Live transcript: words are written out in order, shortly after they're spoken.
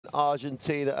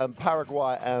Argentina, and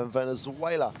Paraguay and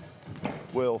Venezuela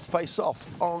will face off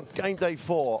on game day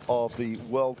 4 of the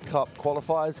World Cup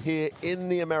qualifiers here in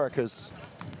the Americas.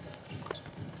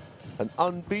 An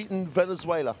unbeaten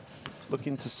Venezuela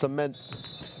looking to cement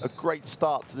a great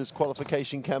start to this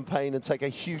qualification campaign and take a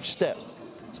huge step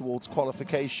towards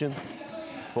qualification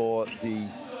for the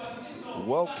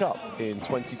World Cup in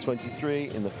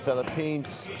 2023 in the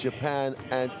Philippines, Japan,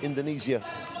 and Indonesia.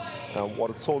 And what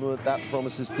a tournament that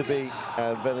promises to be.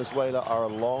 And Venezuela are a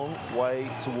long way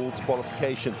towards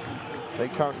qualification. They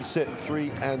currently sit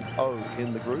 3-0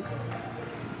 in the group.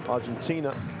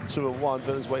 Argentina 2-1.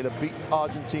 Venezuela beat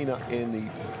Argentina in the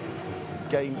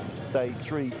game day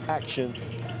 3 action.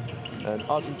 And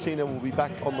Argentina will be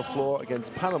back on the floor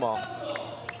against Panama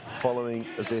following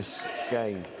this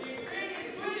game.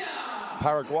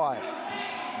 Paraguay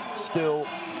still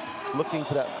looking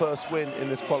for that first win in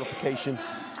this qualification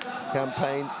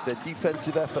campaign. Their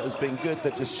defensive effort has been good.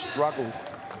 They've just struggled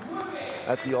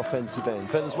at the offensive end.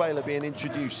 Venezuela being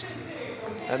introduced,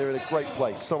 and they're in a great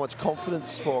place. So much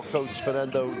confidence for Coach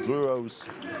Fernando Duro's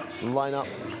lineup.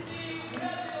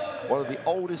 One of the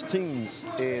oldest teams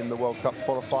in the World Cup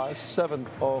qualifiers. 7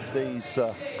 of these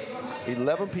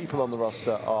 11 people on the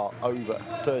roster are over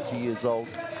 30 years old.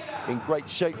 In great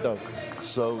shape though.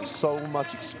 So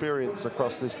much experience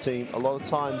across this team. A lot of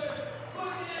times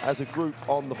as a group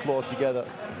on the floor together,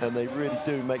 and they really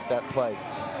do make that play.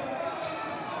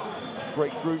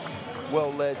 Great group,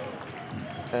 well led,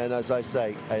 and as I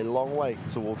say, a long way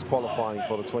towards qualifying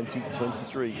for the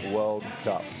 2023 World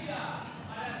Cup.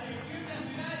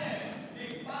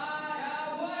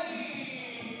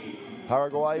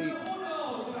 Paraguay,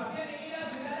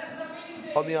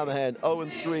 on the other hand,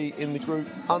 0-3 in the group,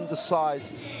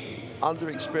 undersized,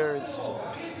 underexperienced,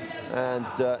 and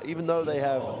even though they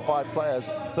have 5 players,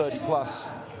 30 plus,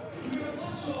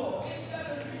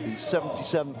 the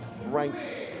 77th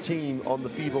ranked team on the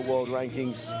FIBA World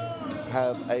Rankings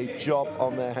have a job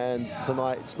on their hands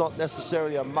tonight. It's not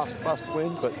necessarily a must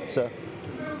win, but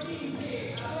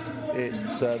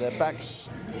their backs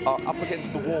are up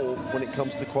against the wall when it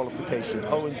comes to qualification.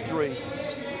 0-3,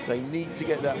 they need to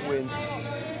get that win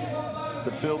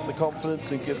to build the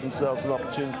confidence and give themselves an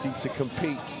opportunity to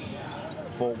compete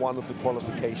for one of the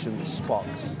qualification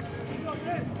spots.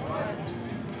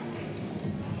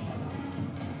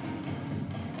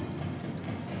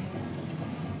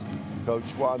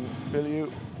 Coach Juan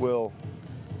Biliu will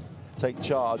take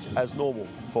charge as normal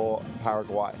for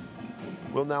Paraguay.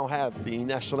 We'll now have the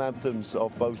national anthems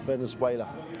of both Venezuela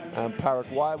and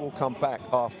Paraguay. We'll come back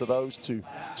after those to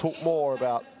talk more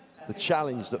about the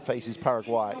challenge that faces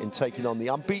Paraguay in taking on the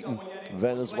unbeaten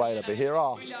Venezuela. But here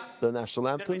are the national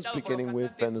anthems, beginning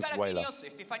with Venezuela.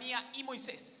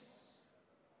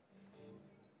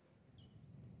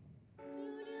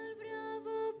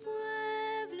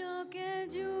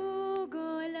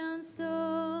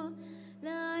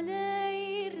 La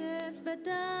ley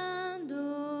respetando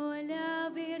la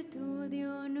virtud de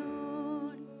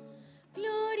honor.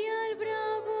 Gloria al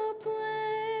bravo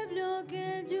pueblo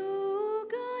que el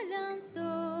yugo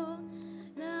lanzó.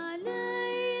 La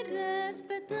ley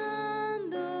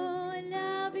respetando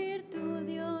la virtud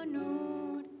de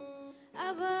honor.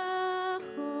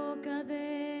 Abajo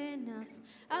cadenas,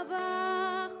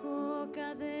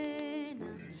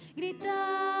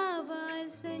 gritaba el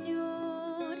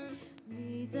Señor.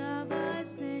 Gritaba el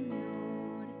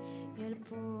Señor, y el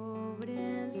pobre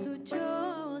en su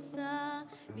choza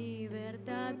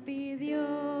libertad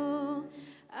pidió.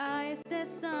 A este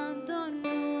santo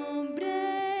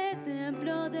nombre,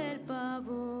 templo del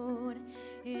pavor,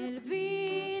 el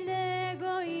vil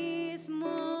egoísmo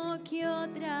que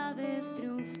otra vez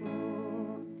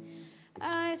triunfó.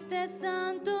 A este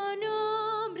santo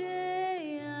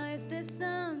nombre, a este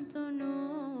santo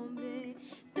nombre.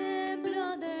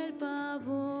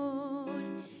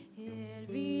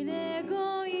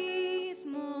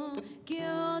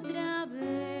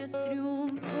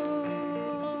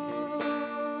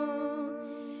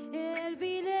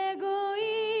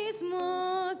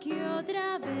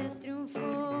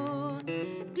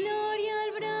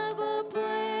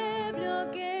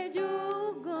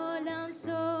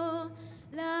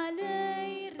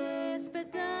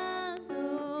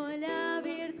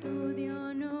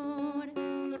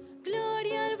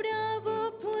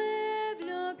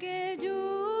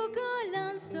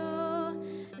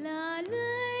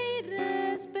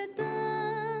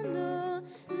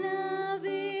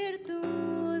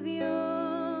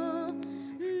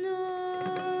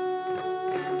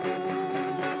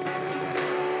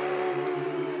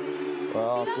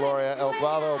 Gloria El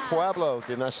Bravo Pueblo,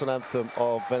 the national anthem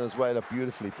of Venezuela,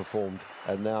 beautifully performed.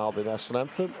 And now the national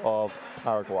anthem of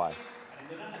Paraguay.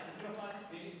 El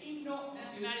himno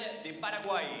nacional de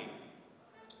Paraguay.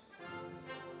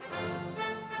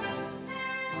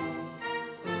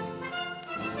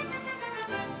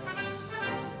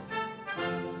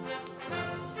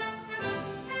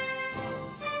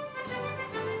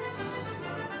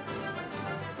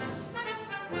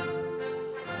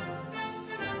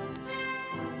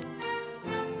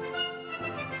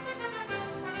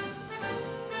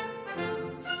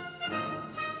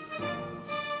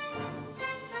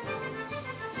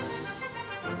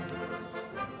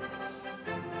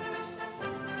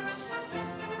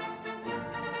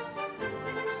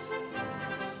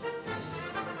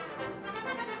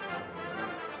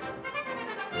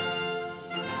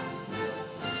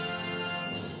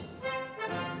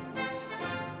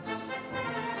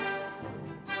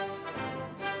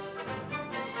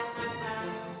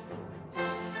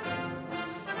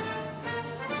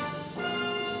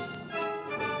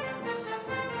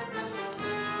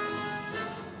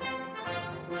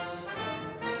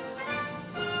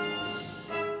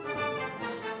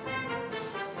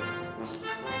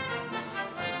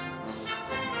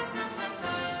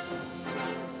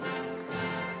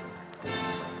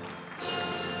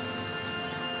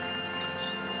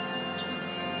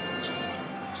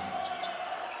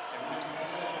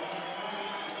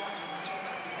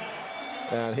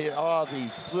 And here are the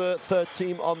third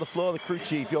team on the floor. The crew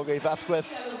chief, Jorge Vázquez,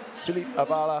 Felipe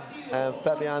Abala, and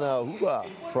Fabiana Huba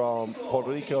from Puerto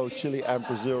Rico, Chile, and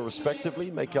Brazil,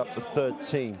 respectively, make up the third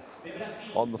team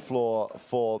on the floor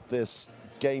for this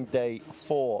game day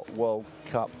 4 World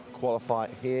Cup qualifier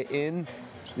here in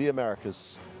the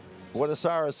Americas. Buenos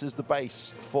Aires is the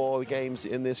base for the games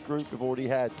in this group. We've already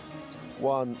had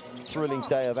one thrilling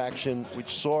day of action,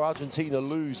 which saw Argentina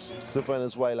lose to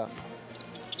Venezuela,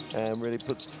 and really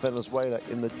puts Venezuela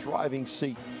in the driving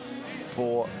seat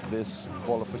for this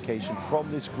qualification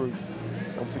from this group.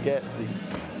 Don't forget, the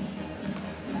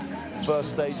first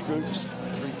stage groups,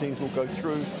 3 teams will go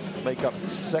through, make up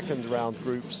second round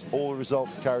groups, all the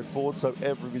results carried forward, so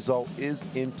every result is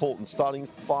important. Starting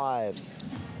 5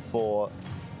 for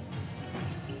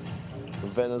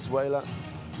Venezuela,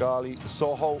 Gali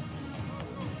Soho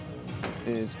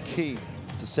is key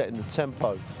to setting the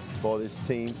tempo for this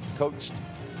team, coached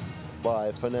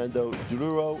by Fernando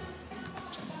Dururo,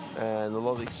 and a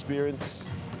lot of experience,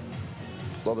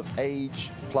 a lot of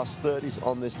age, plus 30s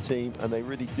on this team, and they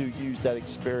really do use that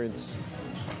experience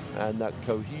and that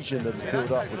cohesion that is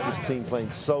built up with this team playing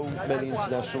so many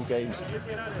international games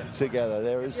together.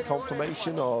 There is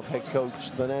confirmation of head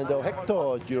coach Fernando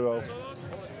Hector Duro,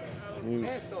 who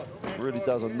really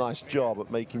does a nice job at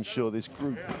making sure this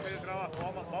group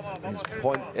is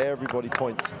everybody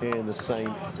points in the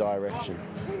same direction.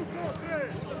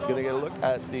 Going to get a look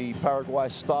at the Paraguay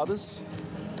starters.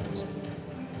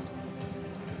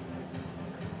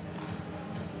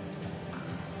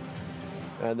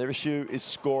 And their issue is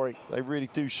scoring. They really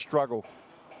do struggle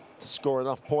to score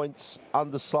enough points.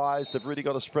 Undersized, they've really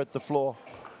got to spread the floor.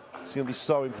 It's going to be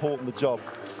so important, the job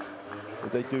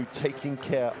that they do taking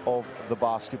care of the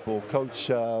basketball. Coach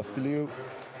Filiu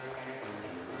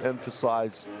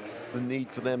emphasized the need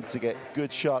for them to get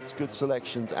good shots, good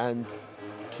selections, and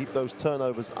keep those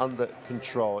turnovers under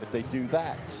control. If they do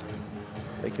that,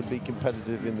 they can be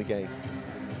competitive in the game.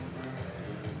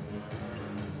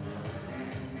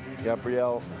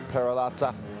 Gabriel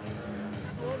Peralata,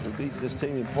 who leads this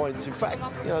team in points. In fact,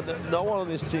 you know, no one on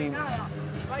this team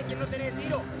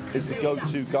is the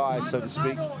go-to guy, so to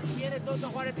speak.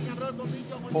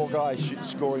 4 guys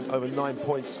scoring over 9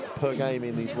 points per game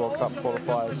in these World Cup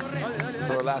qualifiers.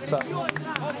 Peralata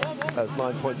has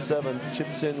 9.7,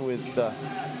 chips in with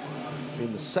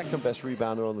being the second best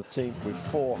rebounder on the team with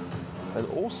 4, and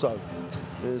also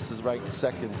this is ranked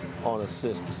second on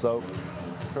assists. So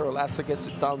Peralata gets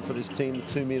it done for this team, the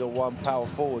 2'1" power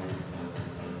forward.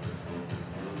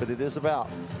 But it is about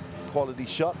quality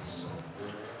shots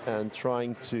and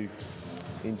trying to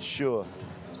ensure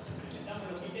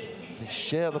they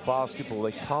share the basketball.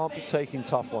 They can't be taking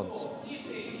tough ones.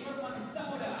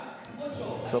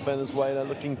 So Venezuela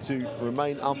looking to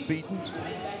remain unbeaten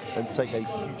and take a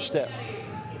huge step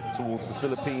towards the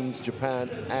Philippines, Japan,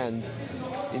 and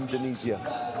Indonesia.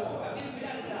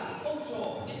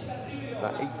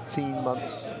 About 18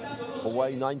 months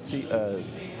away,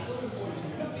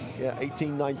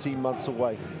 18, 19 months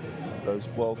away. Those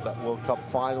World Cup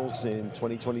finals in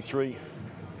 2023.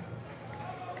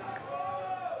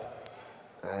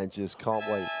 And just can't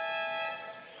wait.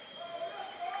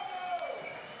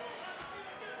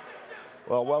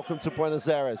 Well, welcome to Buenos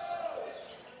Aires.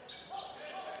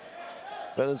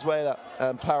 Venezuela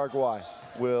and Paraguay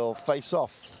will face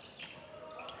off.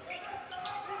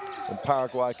 And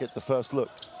Paraguay get the first look.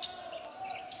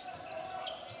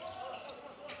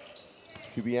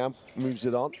 Cubian moves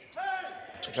it on.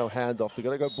 They go handoff. They're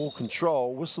going to go ball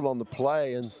control, whistle on the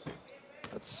play, and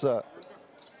that's it's a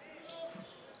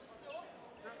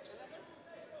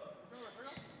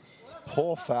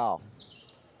poor foul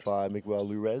by Miguel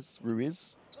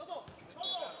Ruiz.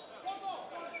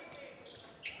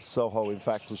 Soho, in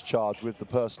fact, was charged with the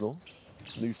personal.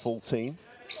 New full team.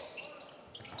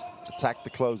 Attacked the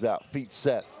closeout, feet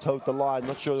set, towed the line.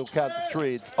 Not sure he'll count the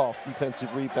three. It's off.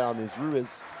 Defensive rebound is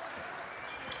Ruiz.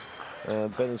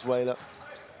 Venezuela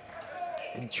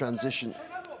in transition.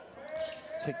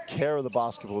 Take care of the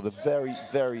basketball. They're very,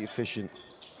 very efficient.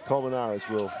 Colmenares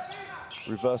will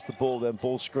reverse the ball, then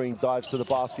ball screen, dives to the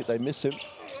basket. They miss him.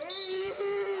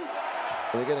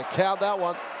 And they're going to count that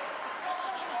one.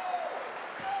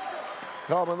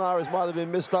 Colmenares might have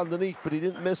been missed underneath, but he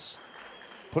didn't miss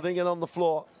putting it on the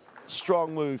floor.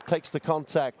 Strong move, takes the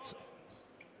contact,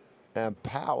 and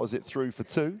powers it through for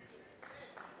two.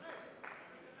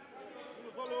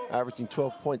 Averaging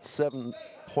 12.7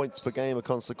 points per game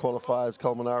across the qualifiers.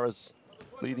 Colmenares,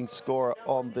 leading scorer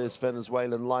on this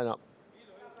Venezuelan lineup.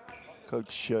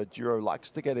 Coach Duro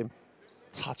likes to get him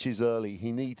touches early.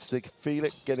 He needs to feel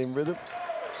it, get in rhythm.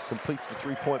 Completes the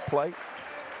three-point play.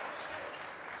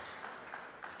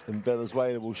 And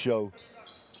Venezuela will show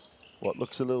what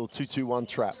looks a little 2-2-1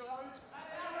 trap.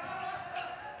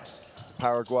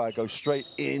 Paraguay goes straight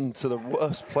into the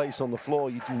worst place on the floor.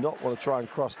 You do not want to try and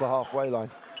cross the halfway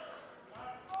line.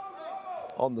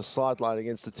 On the sideline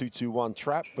against the 2-2-1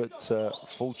 trap, but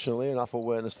fortunately enough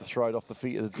awareness to throw it off the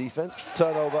feet of the defense.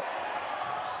 Turnover,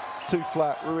 too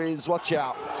flat. Ruiz, watch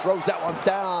out, throws that one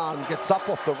down, gets up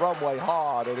off the runway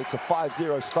hard, and it's a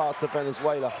 5-0 start to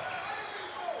Venezuela.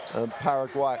 And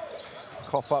Paraguay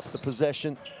cough up the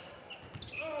possession.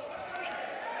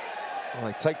 Well,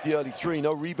 they take the early three,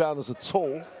 no rebounders at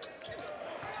all.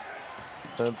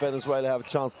 And Venezuela have a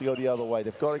chance to go the other way.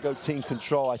 They've got to go team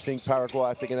control, I think,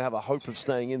 Paraguay, if they're going to have a hope of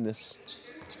staying in this.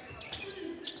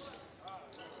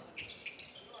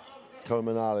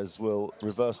 Colmenares will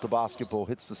reverse the basketball,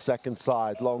 hits the second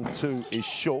side. Long two is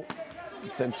short.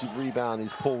 Defensive rebound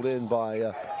is pulled in by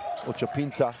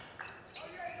Ochapinta.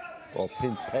 Or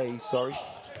Pinte, sorry.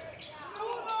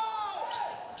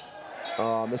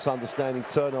 Misunderstanding,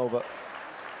 turnover.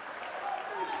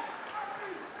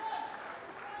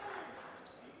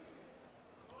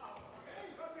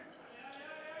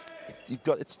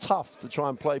 It's tough to try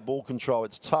and play ball control.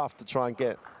 It's tough to try and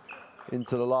get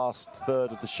into the last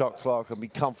third of the shot clock and be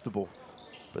comfortable.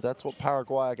 But that's what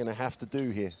Paraguay are going to have to do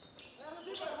here.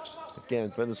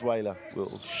 Again, Venezuela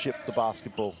will ship the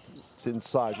basketball. It's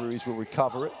inside. Ruiz will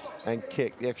recover it and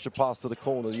kick. The extra pass to the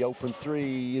corner. The open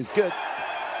three is good.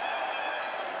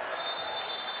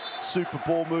 Super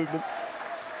ball movement.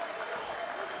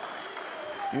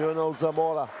 Uno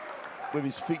Zamora with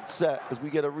his feet set as we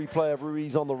get a replay of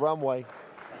Ruiz on the runway.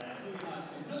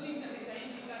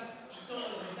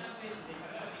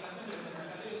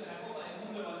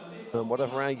 And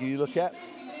whatever angle you look at,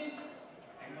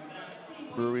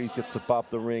 Ruiz gets above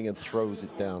the ring and throws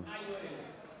it down.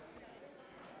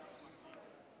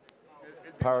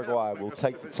 Paraguay will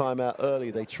take the timeout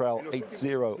early. They trail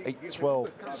 8-0,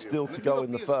 8-12, still to go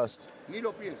in the first.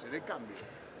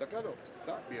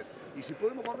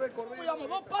 Cuidamos,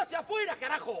 dos pases afuera,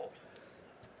 carajo.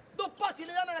 Dos pases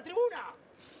le dan a la tribuna.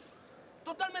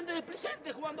 Totalmente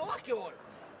displicente jugando básquetbol.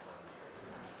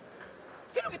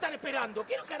 ¿Qué es lo que están esperando?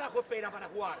 ¿Qué es lo que carajo esperan para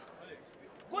jugar?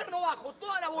 Cuerno bajo,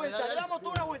 toda la vuelta, le damos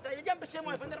toda una vuelta y ya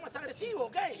empecemos a defender más agresivo,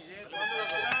 ¿ok?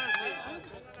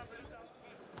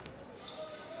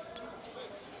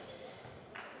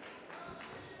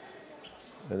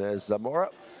 And there's Zamora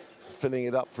filling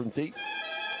it up from deep.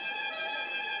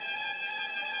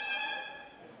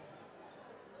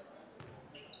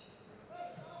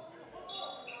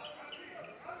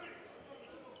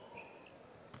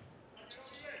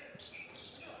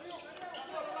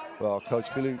 Well, Coach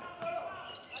Filou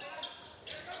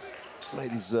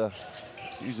made his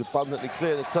views abundantly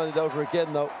clear. They turn it over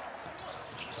again, though.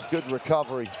 Good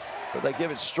recovery, but they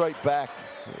give it straight back.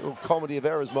 A little comedy of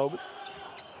errors moment.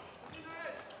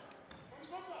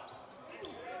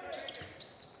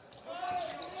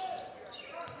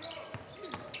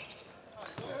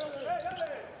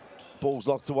 Ball's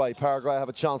locked away. Paraguay have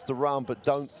a chance to run, but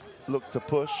don't look to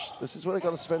push. This is where they've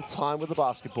got to spend time with the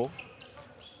basketball.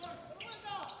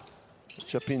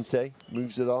 Chapinte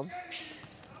moves it on.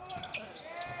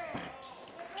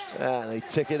 And they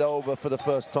tick it over for the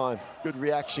first time. Good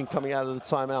reaction coming out of the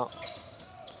timeout.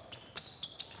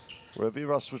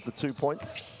 Riveros with the 2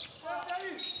 points.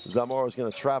 Zamora's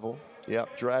going to travel.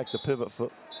 Yep, drag the pivot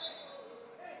foot.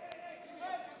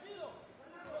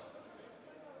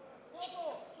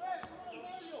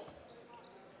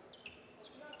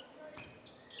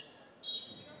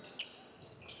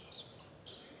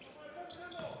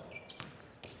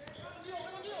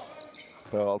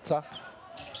 Peralta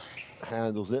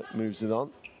handles it, moves it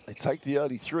on. They take the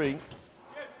early 3.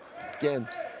 Again,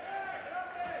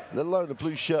 let alone the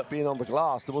blue shirt being on the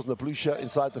glass. There wasn't a blue shirt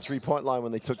inside the 3-point line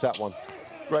when they took that one.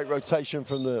 Great rotation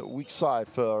from the weak side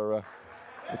for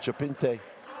Chapinte.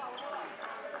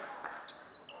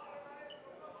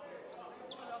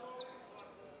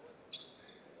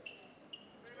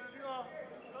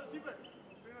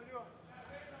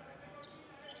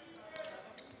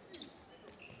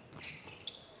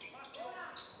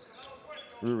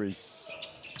 Ruiz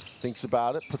thinks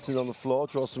about it, puts it on the floor,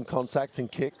 draws some contact and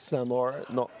kicks. Zamora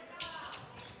not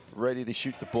ready to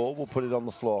shoot the ball, we'll put it on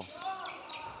the floor.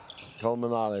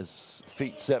 Colmenales,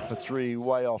 feet set for 3,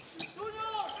 way off.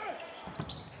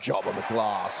 Job on the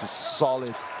glass is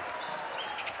solid.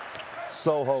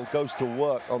 Soho goes to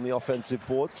work on the offensive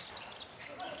boards.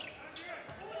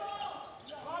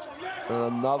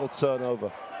 And another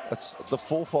turnover. That's the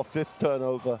 4th or 5th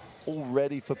turnover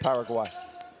already for Paraguay.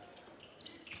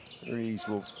 Ruiz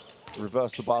will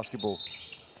reverse the basketball.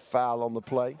 Foul on the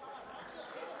play.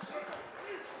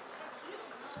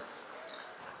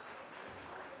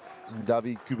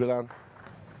 David Cubillan.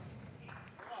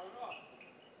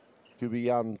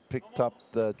 Cubillan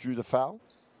drew the foul.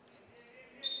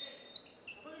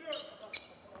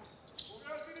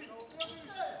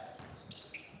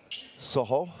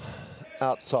 Soho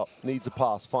out top, needs a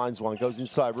pass, finds one, goes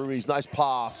inside. Ruiz, nice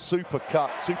pass, super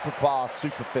cut, super pass,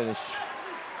 super finish.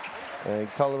 And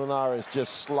Colmenares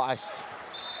just sliced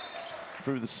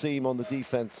through the seam on the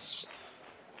defense.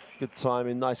 Good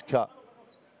timing, nice cut.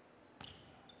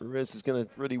 Ruiz is going to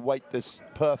really weight this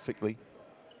perfectly.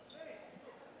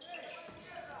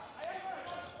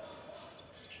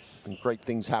 And great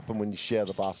things happen when you share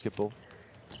the basketball.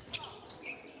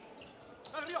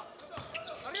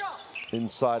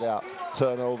 Inside out,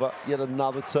 turnover, yet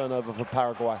another turnover for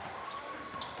Paraguay.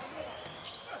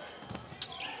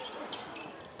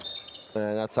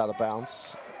 And that's out of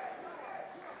bounds.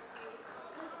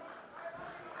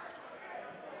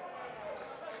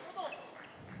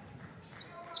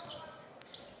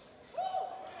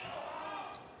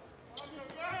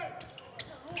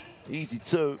 Easy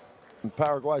 2. And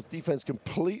Paraguay's defense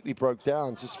completely broke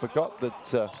down. Just forgot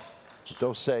that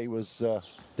Dose was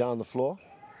down the floor.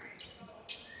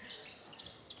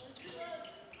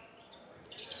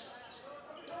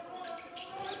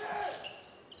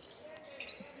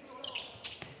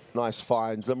 Nice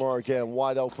find. Zamora again,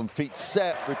 wide open, feet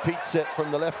set, repeats it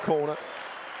from the left corner.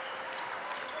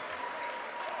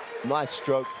 Nice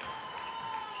stroke.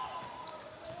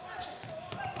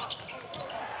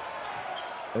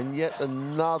 And yet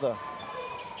another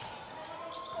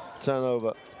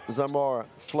turnover. Zamora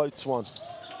floats one.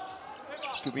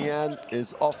 Cubillan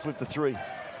is off with the 3.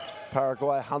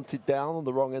 Paraguay hunted down on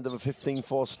the wrong end of a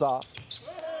 15-4 start.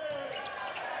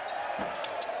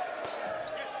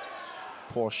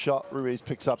 Poor shot. Ruiz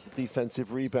picks up the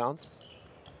defensive rebound.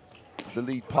 The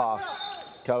lead pass.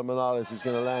 Colmenales is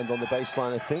going to land on the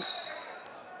baseline, I think.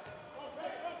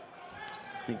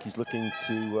 I think he's looking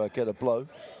to get a blow.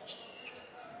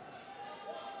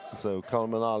 So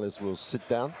Colmenales will sit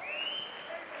down.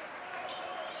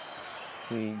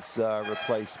 He's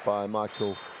replaced by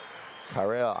Michael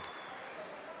Carrera,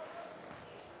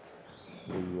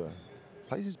 who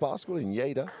plays his basketball in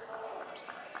Lleida.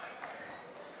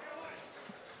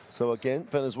 So again,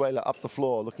 Venezuela up the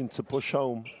floor, looking to push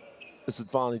home this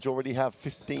advantage. Already have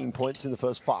 15 points in the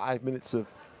first 5 minutes of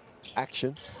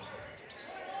action.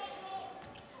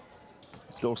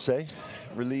 Dorsey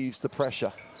relieves the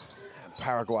pressure. And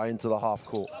Paraguay into the half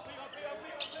court.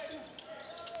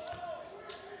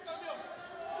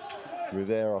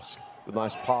 Riveros with a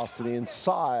nice pass to the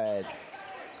inside.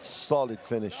 Solid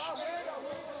finish.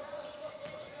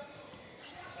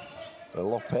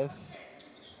 Lopez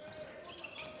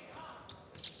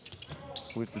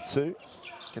with the 2.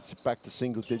 Gets it back to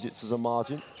single digits as a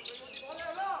margin.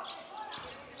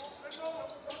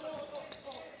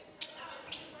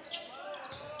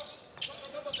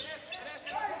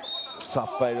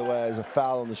 Tough fadeaway as a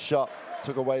foul on the shot.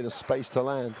 Took away the space to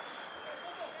land.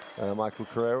 Michael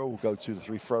Carrera will go to the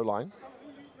free throw line.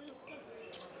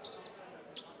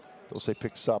 Dulce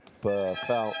picks up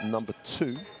foul number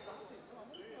 2.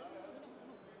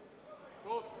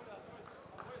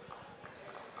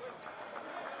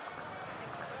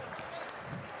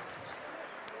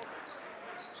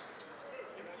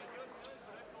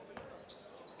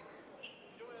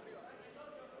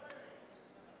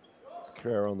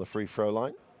 Kerr on the free throw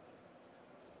line.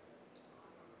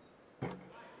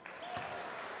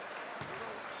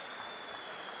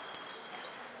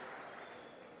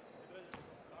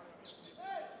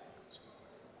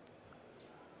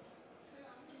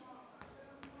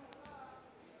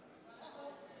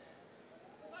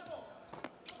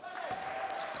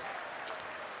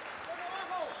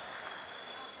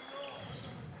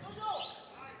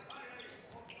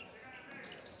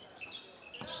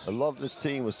 A lot of this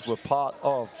team were part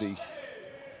of the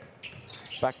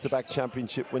back-to-back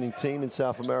championship winning team in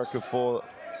South America for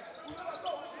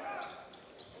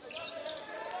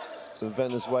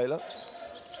Venezuela.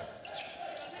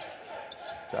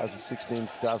 2016,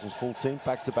 2014,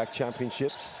 back-to-back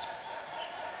championships.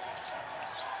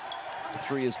 The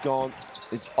three is gone.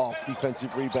 It's off.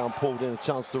 Defensive rebound pulled in, a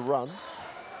chance to run.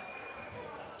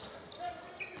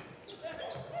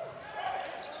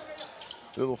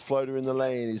 Little floater in the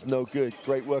lane is no good.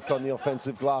 Great work on the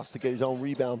offensive glass to get his own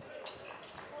rebound.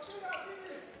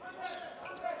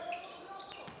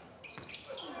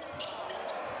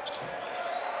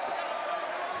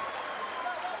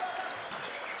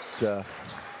 They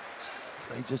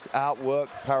just outwork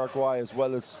Paraguay as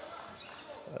well as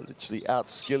literally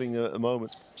outskilling at the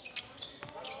moment.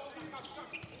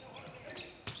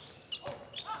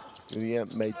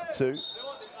 Nguyen made the two.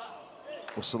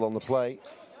 Whistle on the play.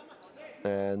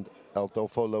 And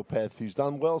Adolfo Lopez, who's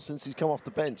done well since he's come off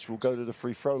the bench, will go to the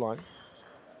free throw line.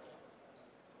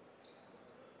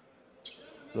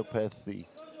 Lopez, the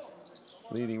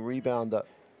leading rebounder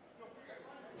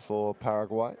for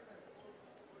Paraguay.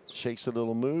 Shakes a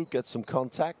little move, gets some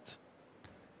contact,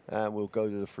 and we'll go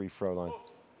to the free throw line.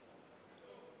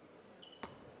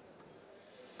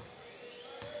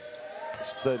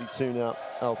 It's 32 now,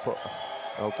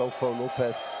 Adolfo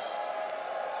Lopez.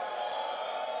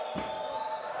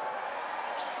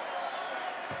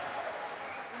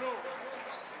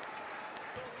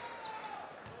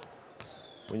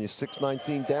 When you're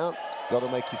 6-19 down, got to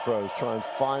make your throws. Try and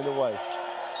find a way.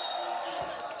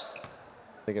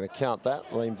 They're going to count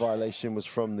that. Lane violation was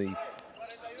from the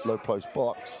low post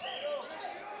box.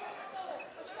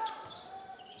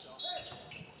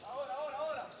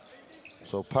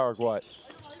 So Paraguay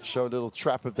show a little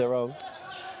trap of their own.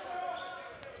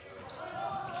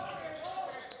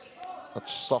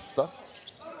 Much softer.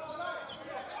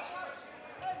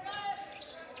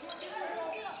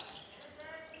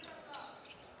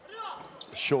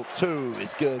 Short two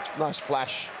is good. Nice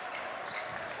flash.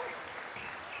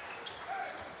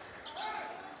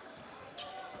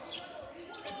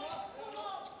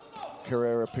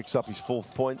 Carrera picks up his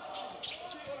 4th point.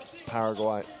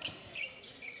 Paraguay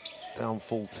down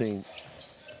 14.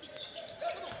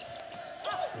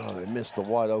 Oh, they missed the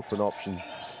wide open option.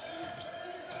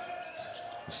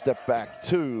 Step back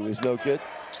two is no good.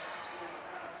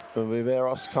 And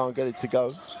Viveros can't get it to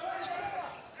go.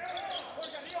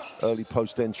 Early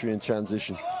post entry and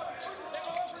transition.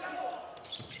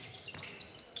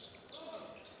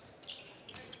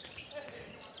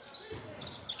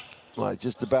 Right,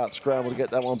 just about scramble to get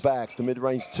that one back. The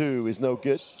mid-range two is no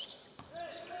good.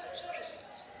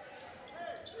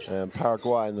 And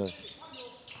Paraguay and the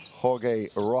Jorge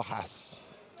Rojas,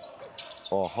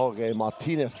 or Jorge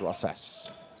Martinez Rosas.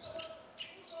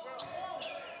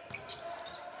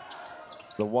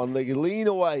 The one-legged lean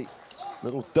away.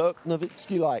 Little Dirk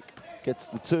Nowitzki-like, gets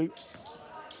the two.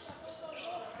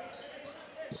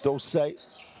 Dose.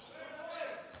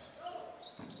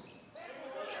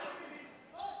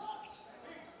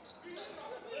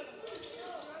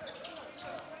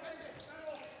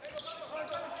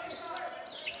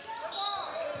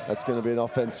 That's going to be an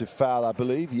offensive foul, I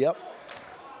believe. Yep.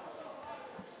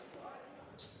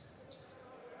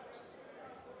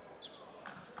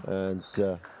 And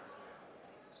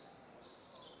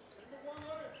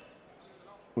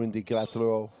Windy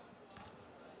Glatero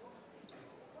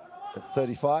at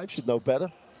 35 should know better.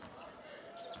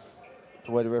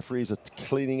 The way the referees are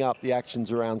cleaning up the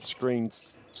actions around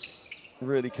screens,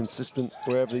 really consistent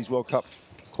wherever these World Cup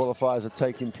qualifiers are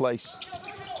taking place.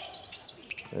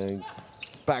 And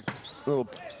back, little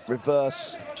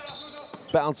reverse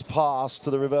bounce pass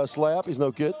to the reverse layup is no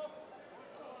good.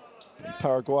 And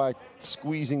Paraguay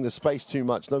squeezing the space too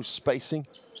much, no spacing.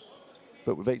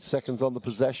 But with 8 seconds on the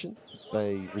possession,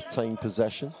 they retain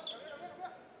possession.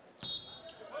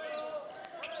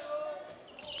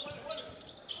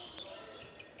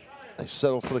 They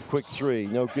settle for the quick three,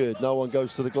 no good. No one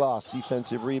goes to the glass.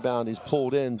 Defensive rebound is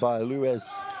pulled in by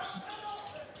Luis.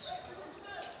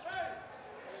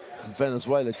 And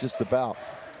Venezuela just about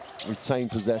retain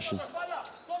possession.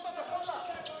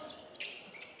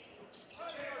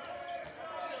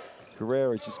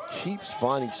 Carrera just keeps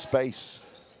finding space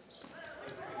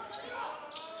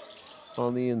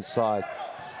on the inside.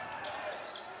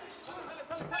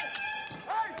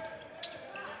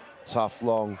 Tough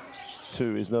long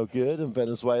two is no good, and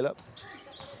Venezuela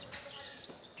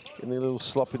getting a little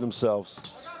sloppy themselves.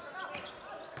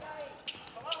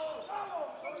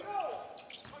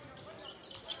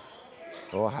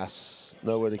 Rojas,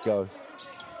 nowhere to go.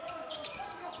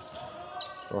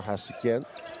 Rojas again.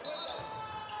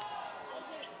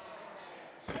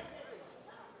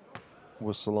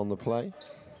 Whistle on the play.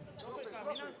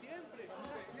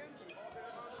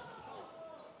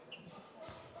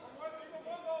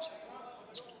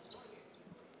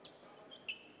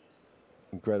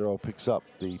 And Guerrero picks up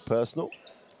the personal.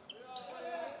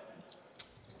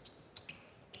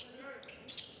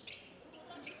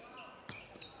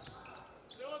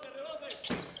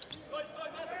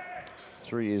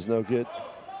 Three is no good.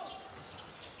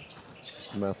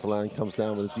 Mathalan comes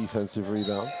down with a defensive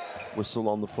rebound. Whistle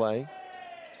on the play.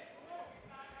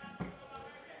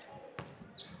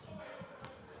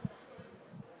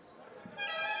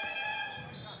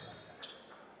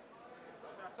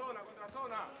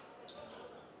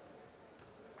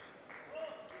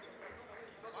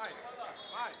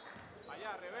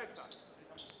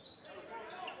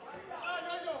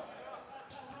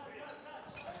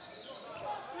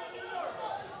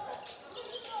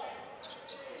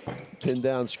 Pin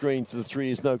down screen to the three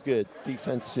is no good.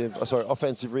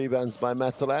 Offensive rebounds by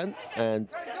Mathalan, and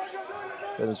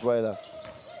Venezuela.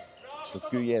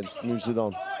 Guyen moves it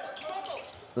on.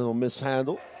 Little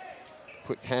mishandle.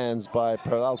 Quick hands by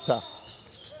Peralta.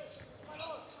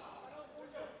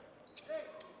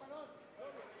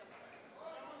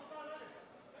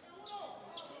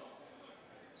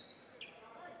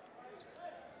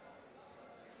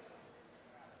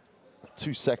 A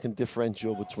 2-second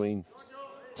differential between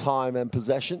time and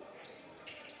possession.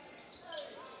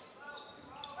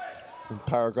 And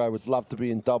Paraguay would love to be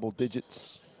in double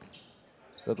digits.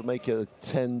 That'll make it a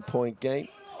 10-point game,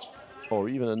 or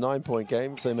even a 9-point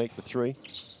game if they make the three.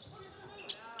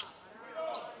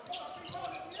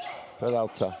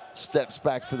 Peralta steps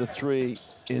back for the three,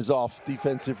 is off.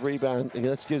 Defensive rebound, and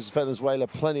this gives Venezuela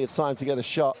plenty of time to get a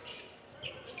shot.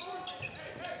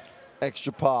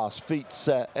 Extra pass, feet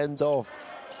set, end of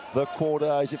the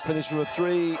quarter. Is it finished with a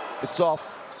three? It's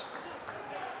off.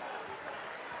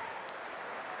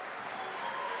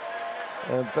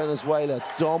 And Venezuela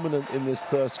dominant in this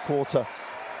first quarter.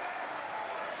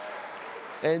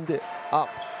 End it up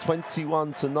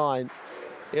 21-9.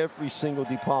 Every single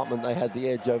department they had the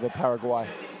edge over Paraguay.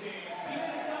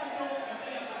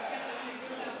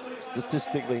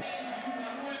 Statistically,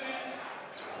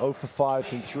 0 for 5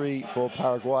 from 3 for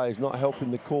Paraguay is not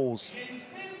helping the cause.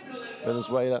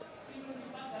 Venezuela,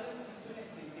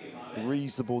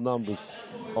 reasonable numbers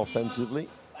offensively.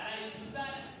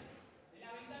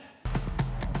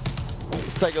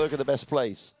 Let's take a look at the best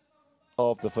plays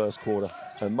of the first quarter,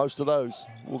 and most of those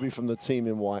will be from the team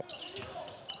in white.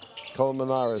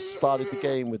 Colmenares started the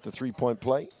game with the three-point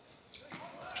play.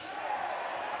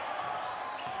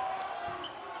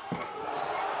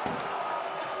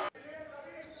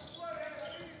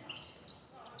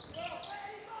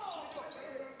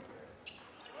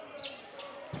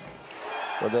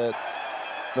 But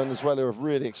Venezuela have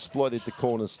really exploited the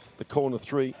corners. The corner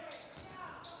three.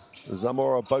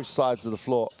 Zamora both sides of the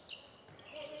floor.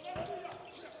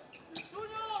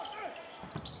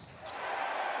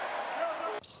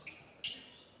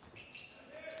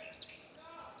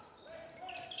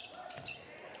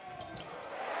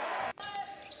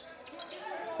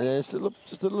 And it's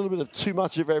just a little bit of too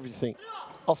much of everything.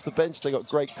 Off the bench, they got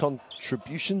great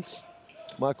contributions.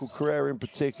 Michael Carrera in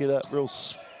particular, real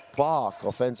spark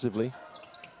offensively.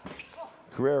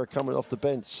 Carrera coming off the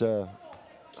bench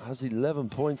has 11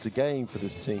 points a game for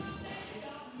this team.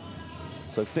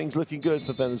 So things looking good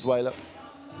for Venezuela.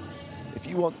 If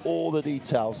you want all the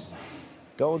details,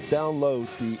 go and download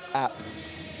the app.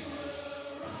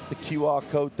 The QR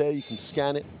code there, you can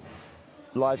scan it.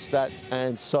 Live stats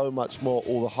and so much more.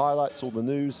 All the highlights, all the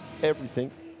news,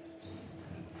 everything.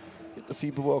 Get the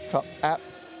FIBA World Cup app.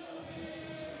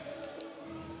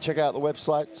 Check out the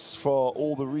websites for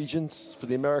all the regions, for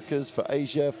the Americas, for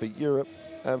Asia, for Europe,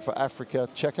 and for Africa.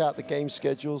 Check out the game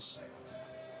schedules,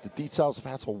 the details of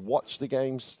how to watch the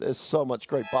games. There's so much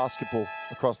great basketball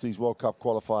across these World Cup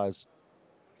qualifiers.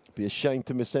 Be a shame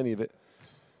to miss any of it.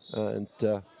 And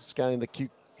scanning the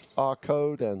QR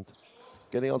code and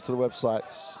getting onto the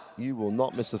websites, you will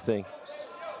not miss a thing.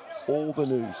 All the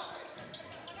news.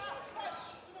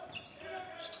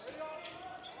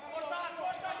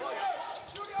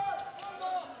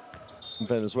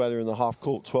 Venezuela in the half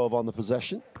court, 12 on the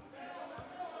possession.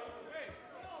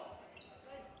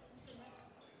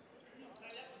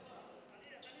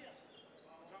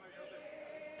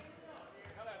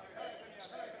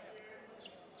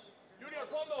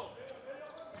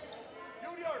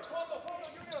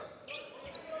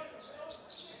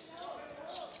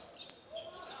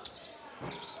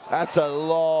 That's a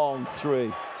long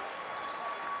three.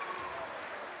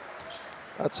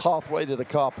 That's halfway to the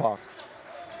car park.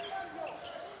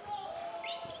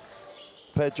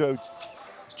 Pedro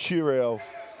Churio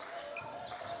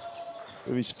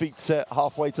with his feet set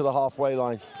halfway to the halfway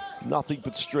line. Nothing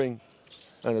but string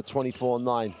and a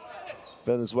 24-9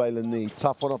 Venezuelan lead.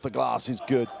 Tough one off the glass is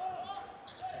good.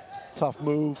 Tough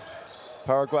move.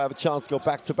 Paraguay have a chance to go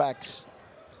back-to-backs.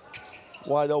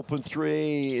 Wide open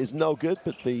three is no good,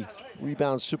 but the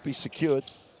rebound should be secured.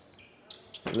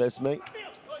 Lesme.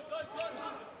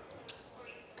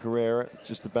 Carrera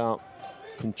just about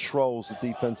controls the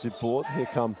defensive board. Here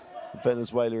come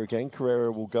Venezuela again.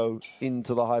 Carrera will go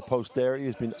into the high post area.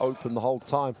 He's been open the whole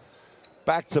time.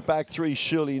 Back-to-back three,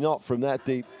 surely not from that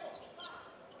deep.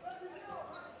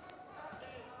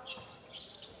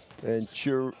 And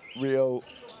Churio,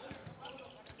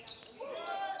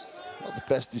 not the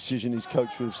best decision his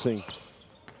coach would have seen.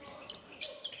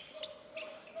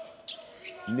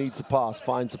 Needs a pass,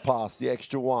 finds a pass. The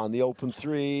extra one, the open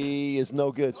three is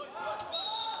no good.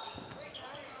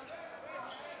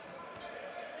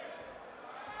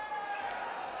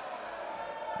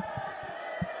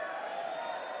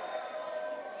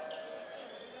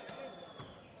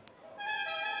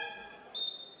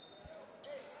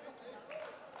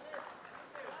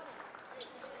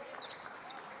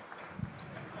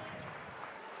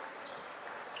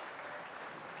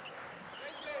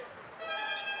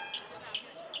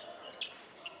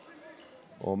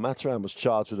 Well, Mataran was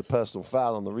charged with a personal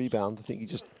foul on the rebound. I think he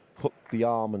just hooked the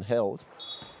arm and held.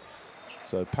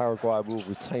 So Paraguay will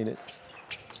retain it.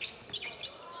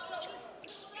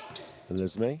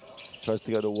 Lesme tries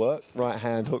to go to work. Right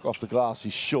hand hook off the glass.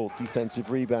 He's short. Defensive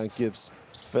rebound gives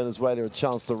Venezuela a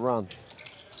chance to run.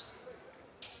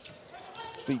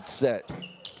 Feet set.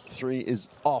 Three is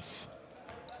off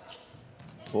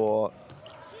for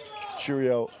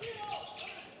Churio.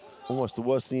 Almost the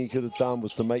worst thing he could have done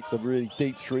was to make the really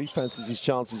deep three. Fancies his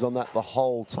chances on that the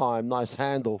whole time. Nice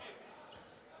handle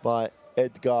by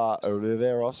Edgar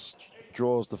Riveros.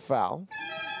 Draws the foul.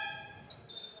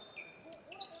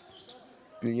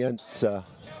 Guillen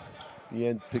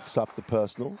picks up the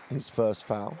personal, his first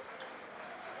foul.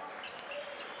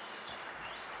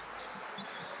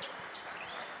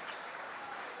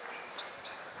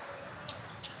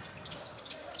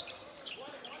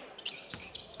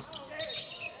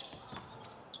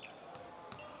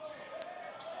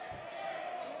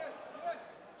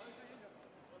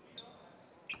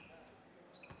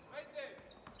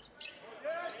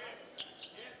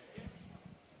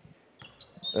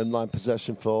 End-line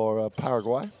possession for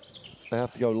Paraguay. They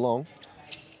have to go long.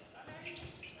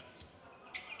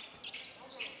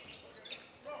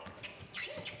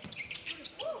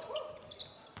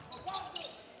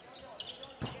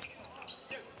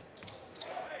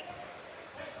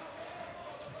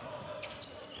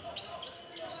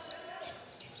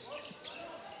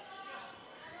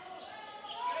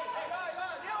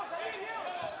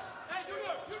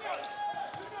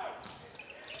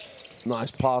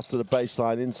 Nice pass to the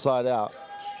baseline, inside out.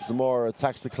 Zamora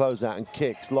attacks the closeout and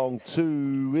kicks. Long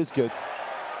two is good.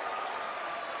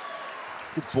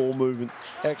 Good ball movement,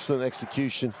 excellent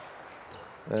execution.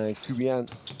 And Cubian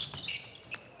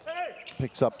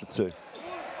picks up the two.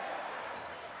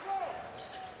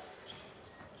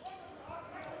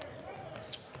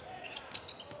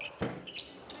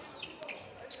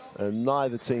 And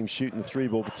neither team shooting the three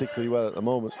ball particularly well at the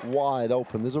moment. Wide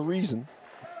open, there's a reason.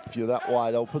 If you're that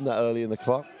wide open, that early in the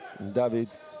clock. And David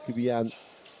Cubian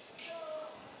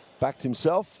backed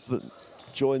himself, but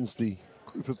joins the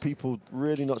group of people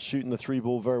really not shooting the three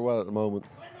ball very well at the moment.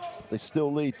 They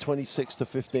still lead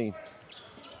 26-15.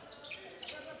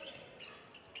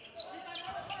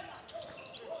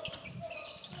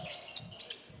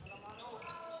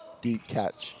 Deep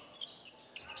catch.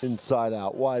 Inside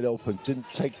out, wide open, didn't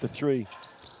take the three.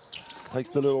 Takes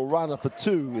the little runner for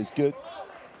two, is good.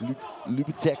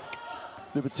 Ljubitic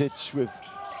with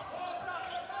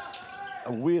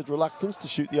a weird reluctance to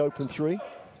shoot the open three.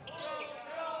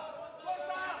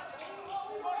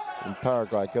 And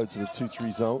Paraguay go to the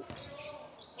 2-3 zone.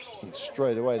 And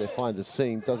straight away they find the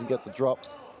seam, doesn't get the drop.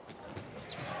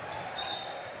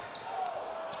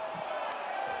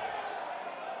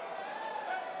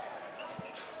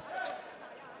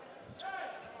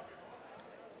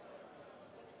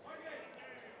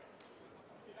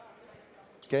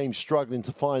 Game struggling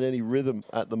to find any rhythm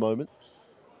at the moment.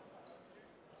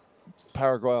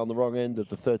 Paraguay on the wrong end of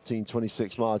the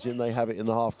 13-26 margin. They have it in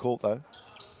the half court, though.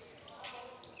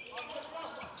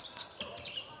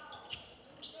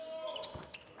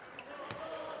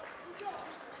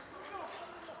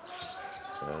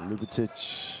 And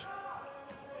Lubetic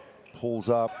pulls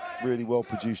up, really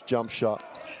well-produced jump shot.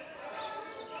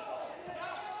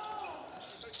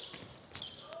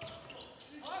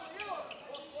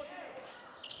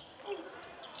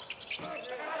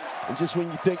 And just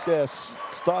when you think they're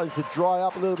starting to dry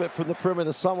up a little bit from the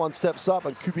perimeter, someone steps up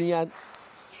and Kubian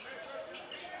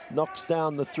knocks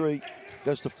down the three,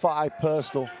 goes to 5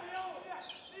 personal.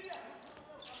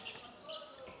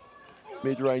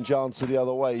 Mid-range answer the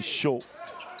other way is short.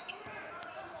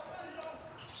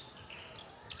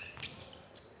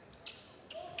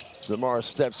 Zamora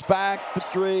steps back for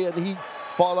 3 and he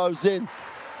follows in.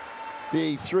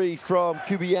 The 3 from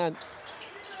Kubian.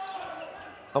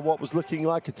 And what was looking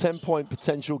like a 10-point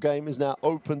potential game is now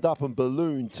opened up and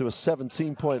ballooned to a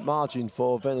 17-point margin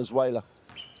for Venezuela.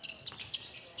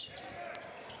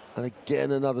 And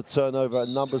again, another turnover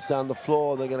and numbers down the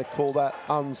floor. They're going to call that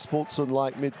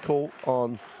unsportsmanlike mid-call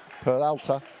on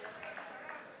Peralta.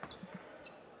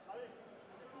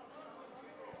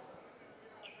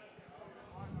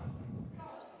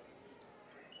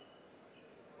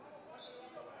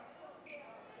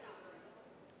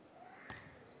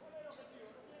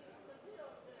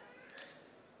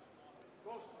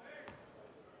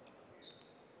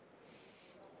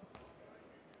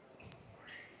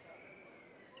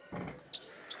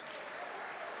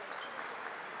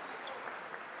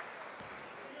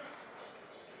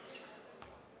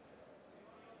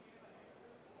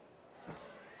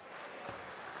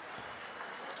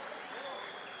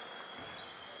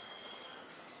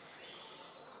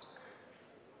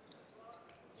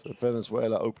 So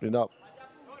Venezuela opening up.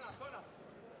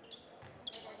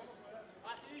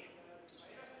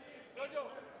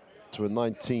 To a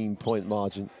 19-point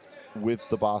margin with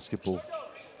the basketball.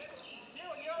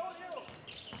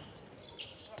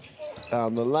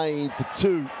 Down the lane for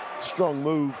 2. Strong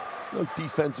move. No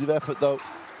defensive effort, though.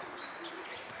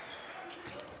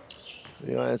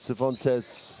 Yeah,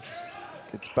 Cervantes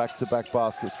gets back-to-back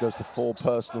baskets, goes to 4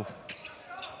 personal.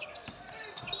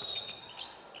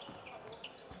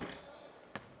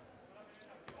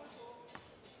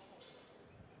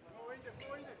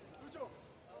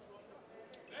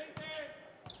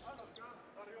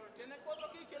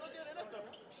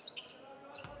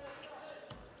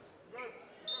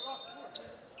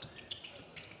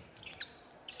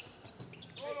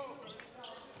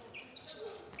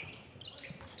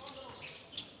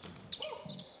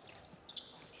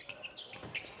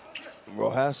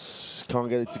 Rojas can't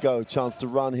get it to go. Chance to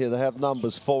run here. They have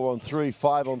numbers 4 on 3,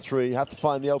 5 on 3. Have to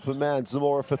find the open man.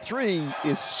 Zamora for 3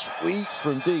 is sweet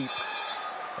from deep.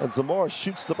 And Zamora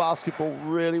shoots the basketball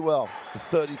really well. The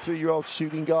 33-year-old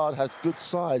shooting guard has good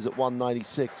size at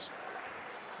 196.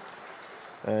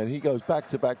 And he goes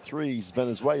back-to-back threes.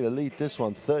 Venezuela lead this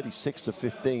one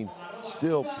 36-15.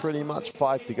 Still pretty much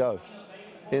 5 to go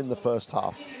in the first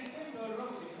half.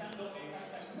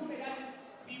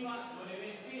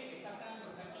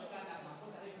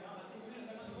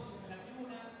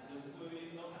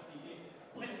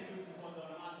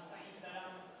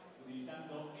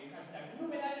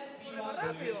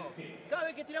 Rápido. Cada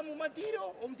vez que tiramos un mal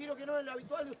tiro o un tiro que no es el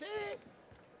habitual de ustedes,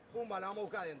 pumba, la vamos a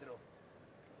buscar adentro.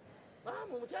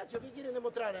 Vamos, muchachos, ¿qué quieren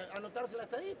demostrar? Anotarse la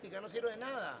estadística, no sirve de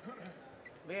nada.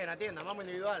 Bien, atiendan, vamos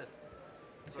individual.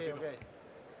 Sí, ok.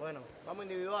 Bueno, vamos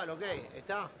individual, ok.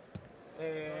 ¿Está?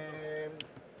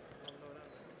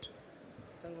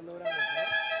 Están con 2 grandes, ¿eh?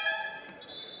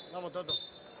 Vamos, Toto.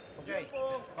 Ok.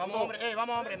 Vamos, hombre.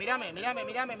 Vamos, hombre. Mirame.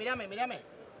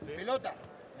 Sí. Pelota.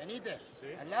 Venite.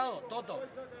 Sí. Al lado, Toto. ¿Ok?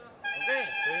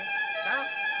 Sí. ¿Está?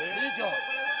 Sí. Dicho.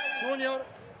 Junior.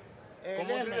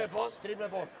 Triple post. Triple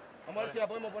post. Vamos a ver si la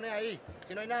podemos poner ahí.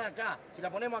 Si no hay nada acá. Si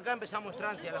la ponemos acá, empezamos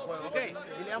Francia al juego, ¿ok?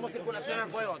 Y le damos circulación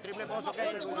al juego. Triple post, ¿ok?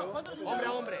 Hombre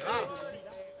a hombre, va.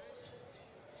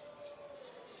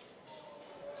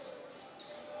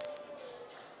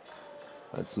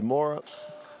 And Zamora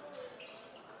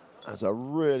has a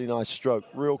really nice stroke,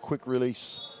 real quick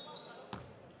release.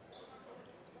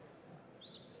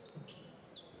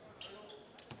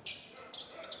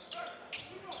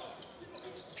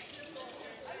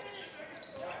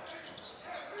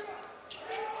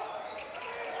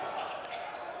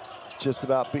 Just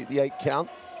about beat the 8 count.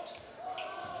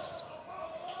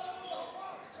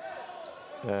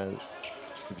 And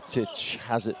Tich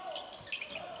has it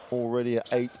already at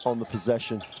 8 on the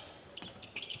possession.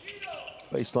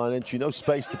 Baseline entry, no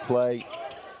space to play.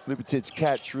 Ljubitic's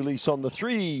catch, release on the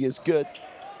three is good.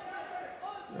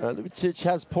 Ljubitic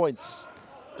has points,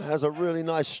 has a really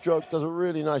nice stroke, does a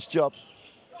really nice job.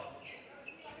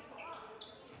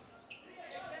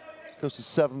 Goes to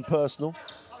 7 personal.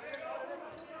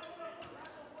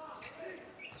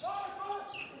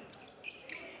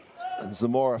 And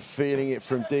Zamora feeling it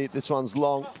from deep. This one's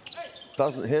long,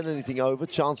 doesn't hit anything over.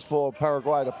 Chance for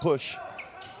Paraguay to push.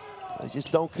 They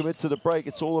just don't commit to the break.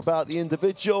 It's all about the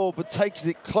individual, but takes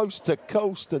it close to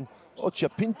coast, and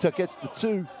Ochapinta gets the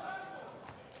 2.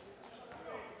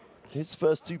 His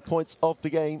first 2 points of the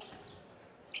game.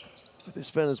 But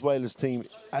this Venezuela's team,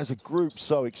 as a group,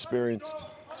 so experienced.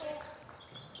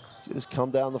 Just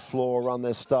come down the floor, run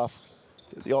their stuff,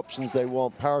 get the options they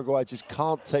want. Paraguay just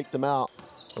can't take them out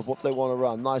of what they want to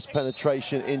run. Nice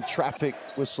penetration in traffic,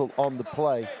 whistle on the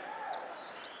play.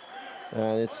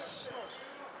 And it's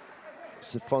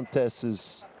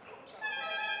Cifuentes'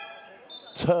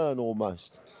 turn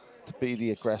almost to be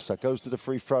the aggressor. Goes to the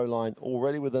free throw line,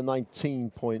 already with a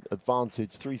 19-point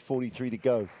advantage, 3:43 to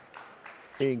go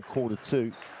in quarter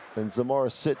 2. And Zamora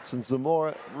sits, and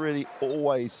Zamora really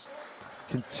always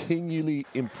continually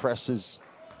impresses.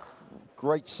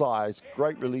 Great size,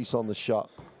 great release on the shot.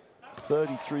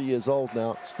 33 years old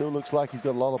now, still looks like he's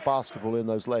got a lot of basketball in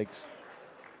those legs.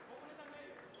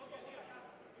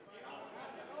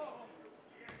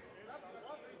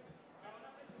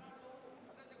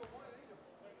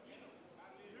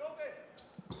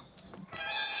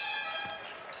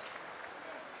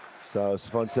 So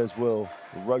Cifuentes will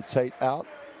rotate out.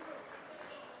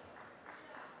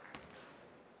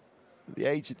 The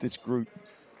age of this group,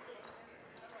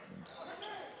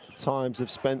 at times have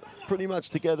spent pretty much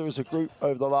together as a group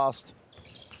over the last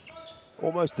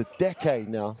almost a decade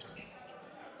now.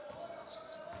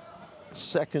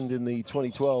 Second in the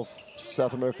 2012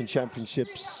 South American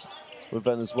Championships with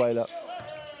Venezuela.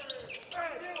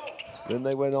 Then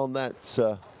they went on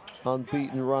that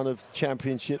unbeaten run of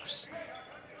championships,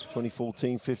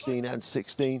 2014, 15, and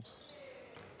 16.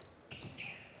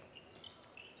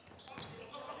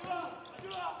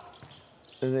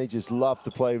 And they just love to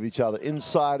play with each other.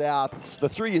 Inside out, the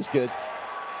 3 is good.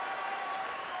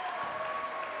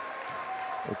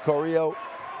 Correa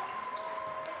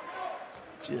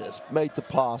just made the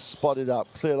pass, spotted up,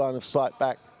 clear line of sight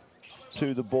back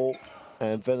to the ball.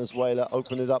 And Venezuela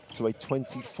opened it up to a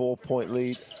 24-point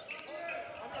lead.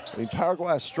 I mean,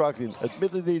 Paraguay are struggling.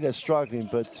 Admittedly, they're struggling,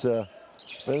 but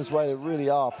Venezuela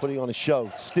really are putting on a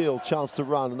show. Steal, chance to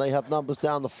run, and they have numbers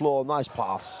down the floor. Nice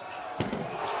pass.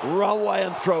 Runway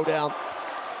and throw down.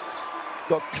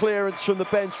 Got clearance from the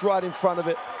bench right in front of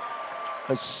it.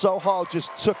 And Sohal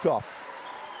just took off.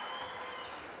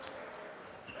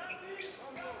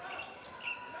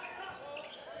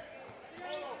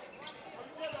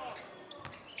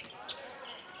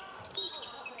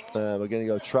 We're going to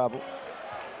go travel.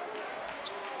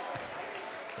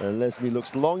 And Lesmy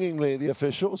looks longingly at the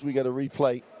officials. We get a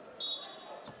replay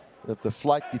of the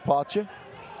flight departure.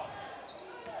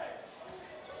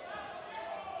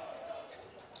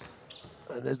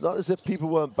 And it's not as if people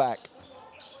weren't back.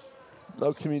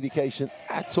 No communication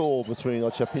at all between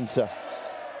Ochapinta.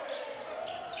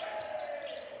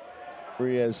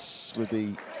 Reyes with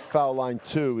the foul line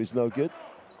 2 is no good.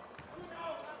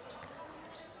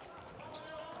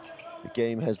 The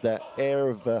game has that air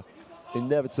of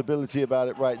inevitability about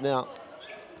it right now.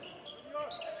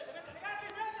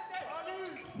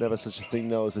 Never such a thing,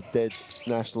 though, as a dead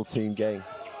national team game.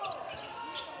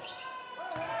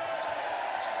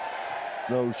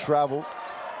 No travel.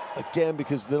 Again,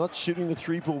 because they're not shooting the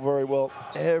 3-ball very well.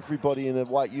 Everybody in a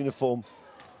white uniform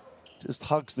just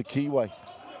hugs the keyway.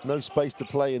 No space to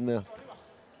play in there.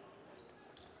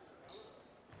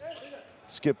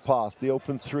 Skip pass. The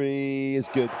open 3 is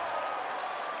good.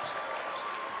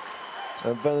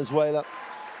 And Venezuela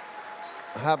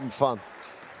having fun.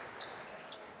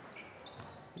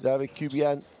 David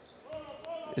Cubian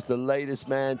is the latest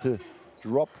man to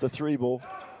drop the 3-ball.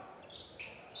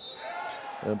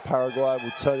 And Paraguay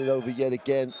will turn it over yet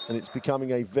again, and it's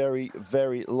becoming a very,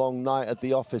 very long night at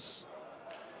the office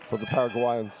for the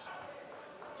Paraguayans.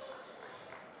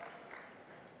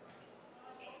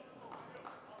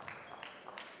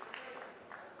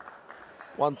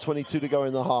 .122 to go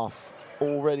in the half.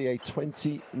 Already a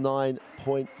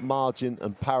 29-point margin,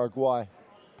 and Paraguay.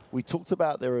 We talked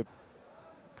about their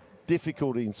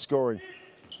difficulty in scoring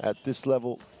at this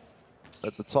level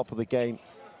at the top of the game.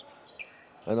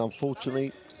 And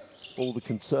unfortunately, all the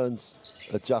concerns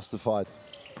are justified.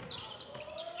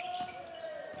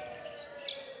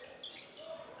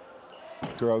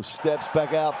 Thoreau steps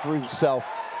back out for himself.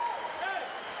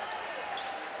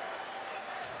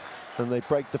 And they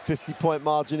break the 50-point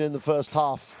margin in the first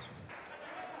half.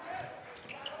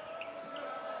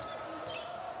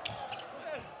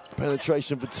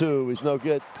 Penetration for two is no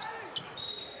good.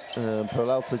 And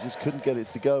Peralta just couldn't get it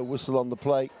to go. Whistle on the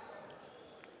play.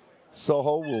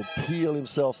 Soho will peel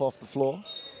himself off the floor.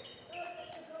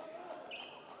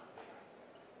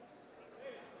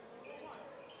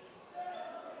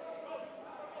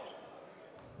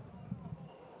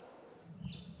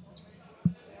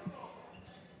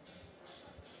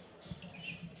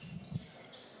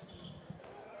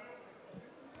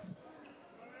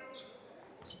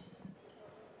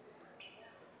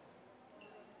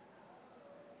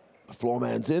 Floor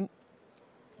man's in.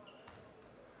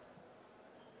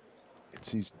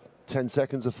 It's his 10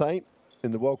 seconds of fame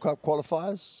in the World Cup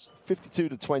qualifiers.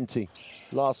 52-20,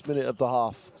 last minute of the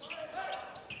half.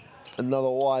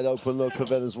 Another wide open look for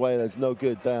Venezuela. It's no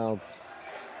good down.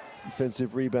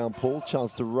 Defensive rebound pull,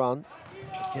 chance to run.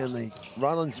 Again, they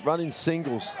run in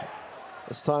singles.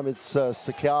 This time it's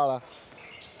Sakala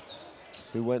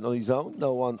who went on his own.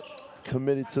 No one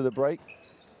committed to the break.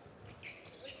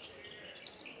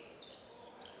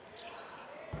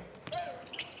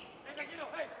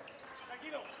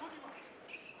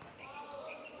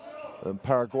 And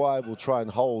Paraguay will try and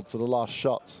hold for the last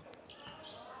shot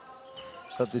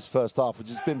of this first half, which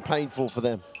has been painful for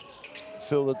them.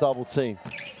 Fill the double team.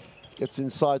 Gets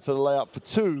inside for the layup for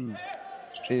two.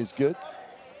 Is good.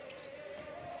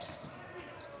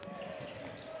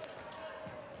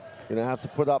 Gonna have to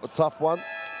put up a tough one.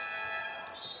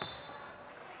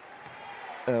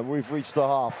 And we've reached the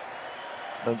half.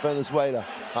 And Venezuela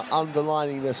are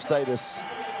underlining their status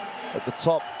at the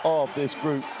top of this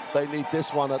group. They need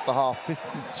this one at the half,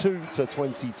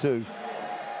 52-22.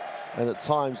 And at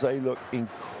times they look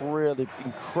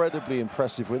incredibly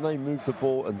impressive when they move the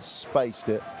ball and spaced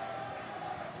it.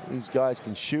 These guys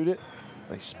can shoot it,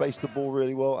 they space the ball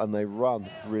really well, and they run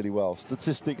really well.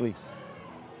 Statistically,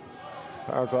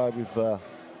 Paraguay with a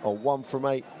 1 from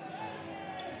 8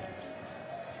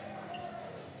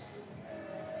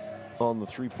 on the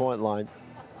three-point line.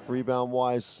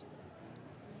 Rebound-wise,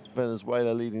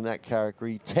 Venezuela leading that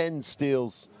category. 10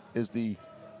 steals is the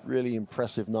really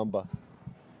impressive number.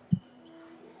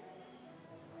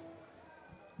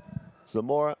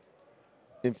 Zamora,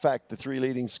 in fact, the three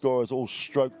leading scorers all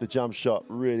stroked the jump shot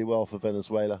really well for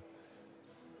Venezuela.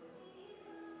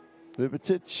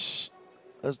 Lubetic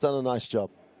has done a nice job.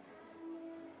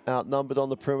 Outnumbered on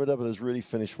the perimeter, but has really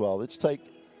finished well. Let's take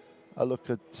a look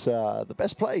at the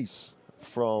best plays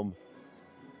from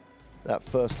that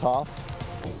first half.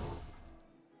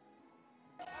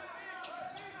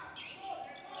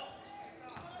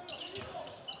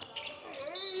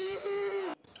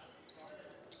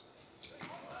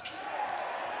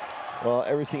 Well,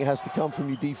 everything has to come from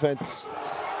your defense.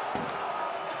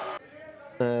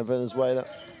 Venezuela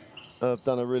have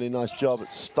done a really nice job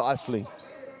at stifling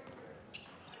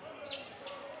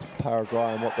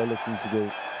Paraguay and what they're looking to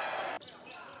do.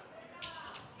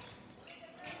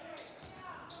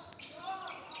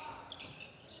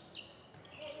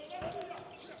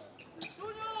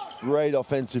 Great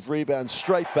offensive rebound,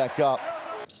 straight back up.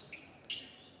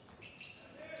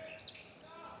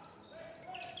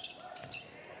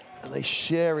 And they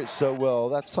share it so well.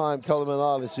 That time,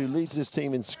 Colomanalis, who leads his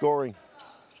team in scoring,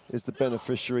 is the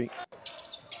beneficiary.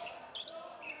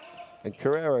 And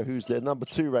Carrera, who's their number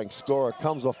 2 ranked scorer,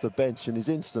 comes off the bench and is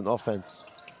instant offense.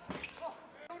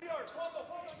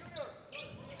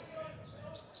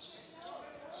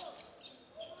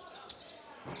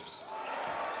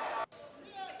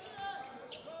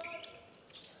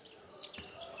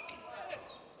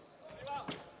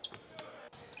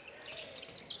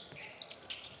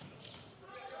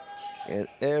 And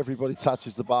everybody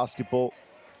touches the basketball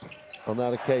on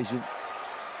that occasion.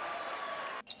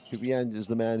 Kubian is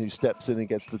the man who steps in and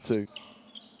gets the 2.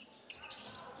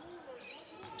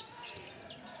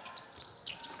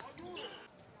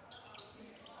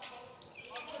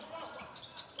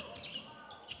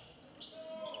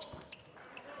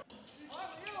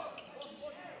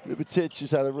 Lubetic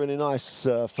has had a really nice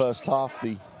first half.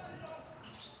 The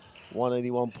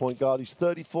 181 point guard, who's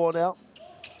 34 now.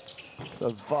 So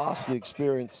vastly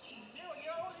experienced.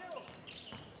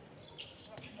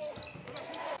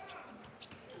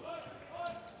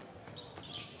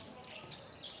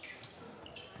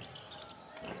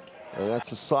 And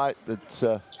that's a sight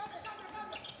that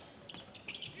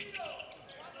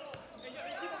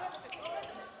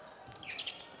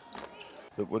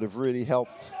that would have really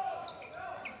helped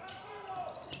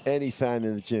any fan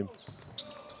in the gym.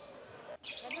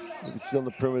 It's on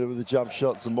the perimeter with a jump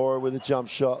shot, Zamora with a jump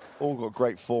shot, all got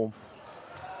great form.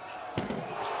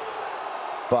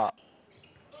 But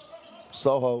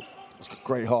Soho, it's got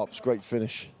great hops, great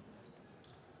finish.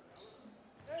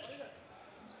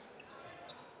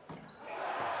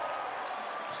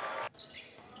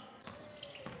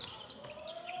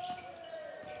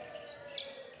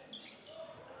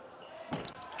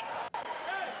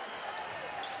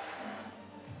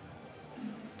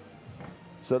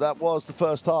 So that was the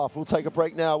first half. We'll take a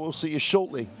break now. We'll see you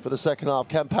shortly for the second half.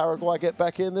 Can Paraguay get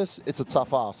back in this? It's a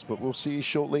tough ask, but we'll see you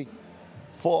shortly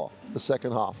for the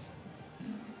second half.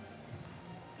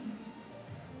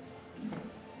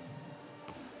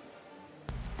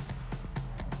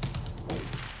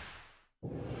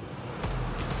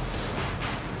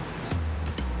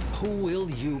 Who will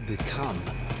you become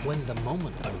when the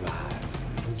moment arrives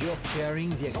and you're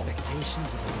carrying the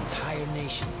expectations of an entire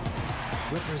nation?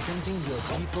 Representing your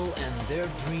people and their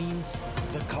dreams,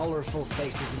 the colorful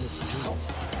faces in the streets,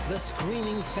 the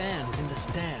screaming fans in the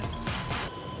stands.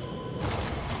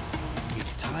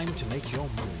 It's time to make your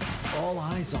move. All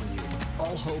eyes on you,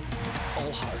 all hope,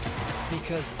 all heart.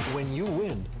 Because when you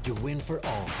win for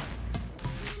all.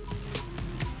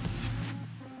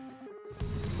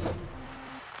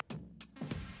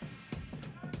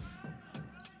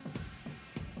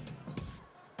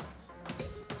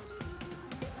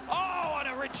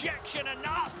 Rejection, a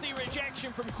nasty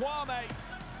rejection from Kwame.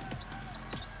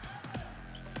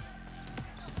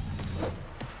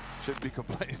 Shouldn't be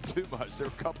complaining too much. There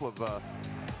were a couple of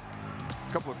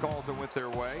calls that went their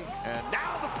way, and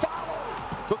now the follow,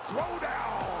 the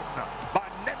throwdown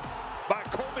by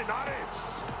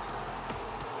Colmenares.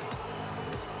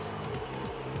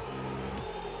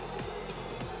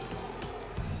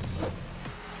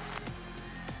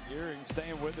 Earring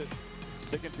staying with it.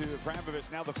 Sticking to Abramovich,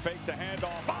 now the fake, the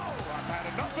handoff. Oh, I've had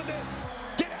enough of this.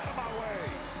 Get out of my way.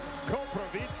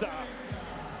 Koprivica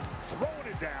throwing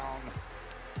it down.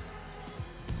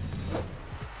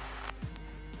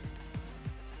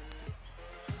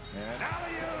 And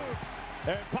alley-oop.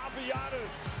 And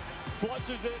Papagiannis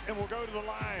flushes it and will go to the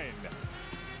line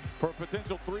for a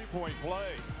potential three-point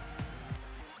play.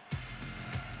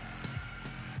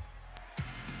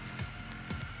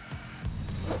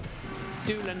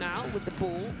 Dula now with the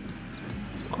ball,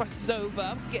 crosses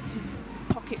over, gets his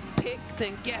pocket picked,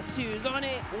 and guess who's on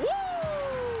it?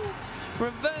 Woo!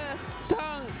 Reverse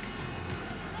dunk.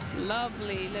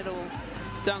 Lovely little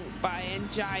dunk by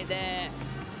Njai there.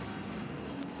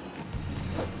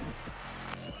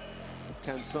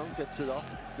 Canson gets it off,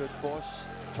 good force,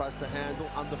 tries to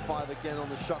handle, under 5 again on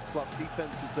the shot clock.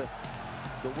 Defense is the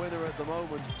winner at the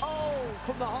moment. Oh,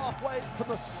 from the halfway, from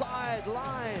the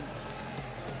sideline.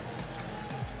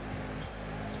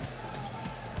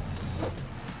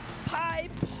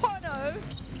 Pono,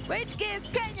 which gives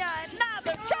Kenya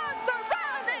another chance to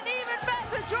round an even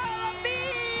better draw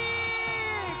big.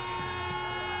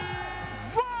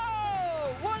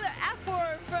 Whoa, what an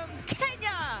effort from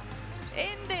Kenya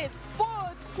in this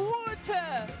fourth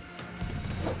quarter.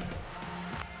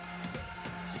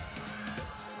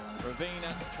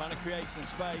 Ravina trying to create some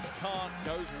space, can't,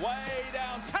 goes way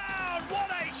downtown. What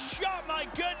a shot, my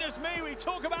goodness me. We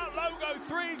talk about logo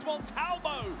threes.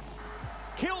 Montalvo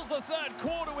kills the third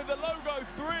quarter with the logo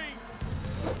 3.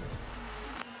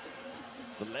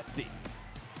 The lefty.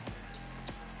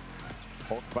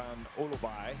 Okban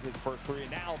Ulubai, his first 3.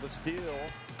 Now the steal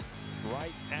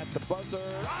right at the buzzer.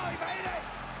 Oh, he made it!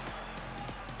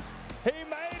 He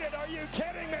made it! Are you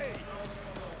kidding me?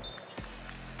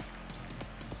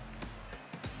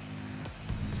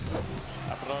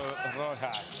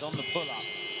 Rojas on the pull-up.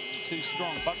 Too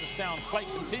strong. Buzzer sounds. Play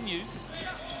continues.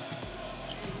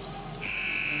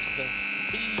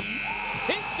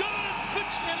 It's good,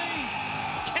 unfortunately.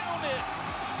 Count it.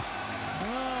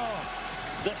 Oh,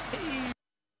 the heave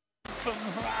from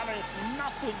Morales.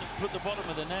 Nothing but the bottom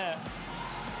of the net.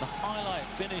 The highlight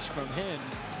finish from him.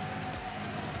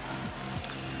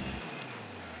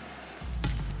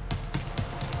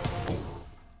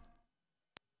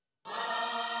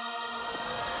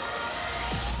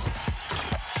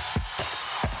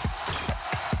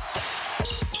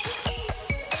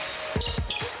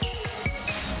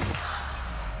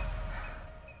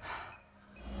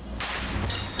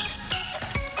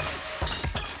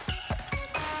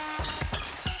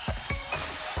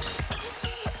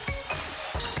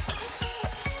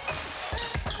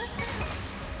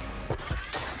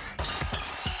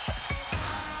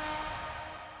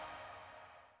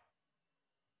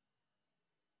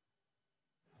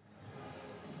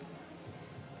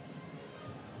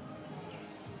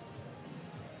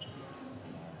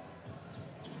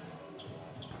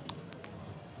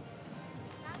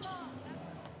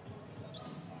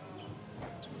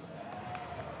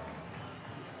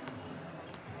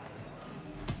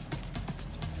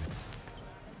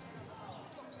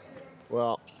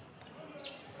 Well,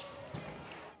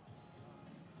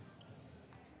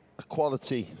 a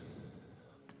quality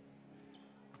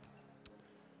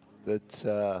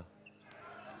that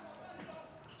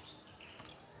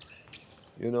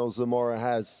Zamora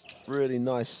has. Really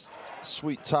nice,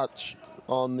 sweet touch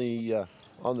on the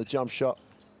jump shot.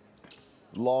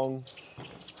 Long,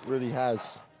 really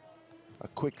has a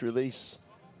quick release,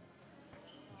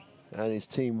 and his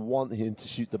team want him to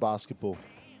shoot the basketball.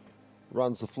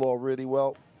 Runs the floor really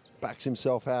well, backs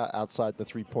himself out outside the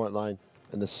three-point line,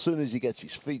 and as soon as he gets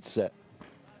his feet set,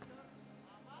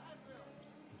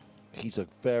 he's a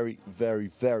very, very,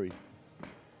 very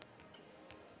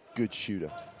good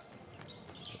shooter.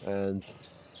 And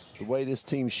the way this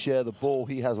team share the ball,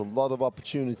 he has a lot of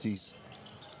opportunities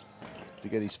to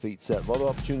get his feet set, a lot of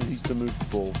opportunities to move the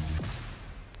ball.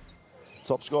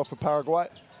 Top scorer for Paraguay,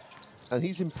 and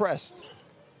he's impressed.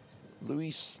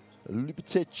 Luis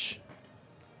Lupetic.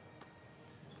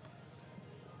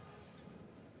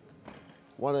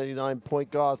 189 point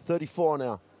guard, 34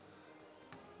 now.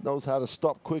 Knows how to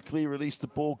stop quickly, release the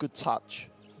ball, good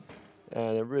touch.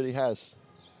 And it really has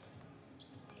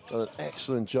done an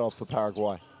excellent job for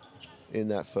Paraguay in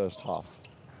that first half.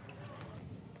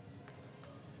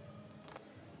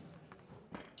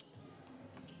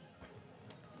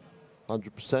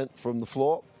 %, from the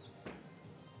floor.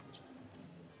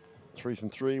 3 from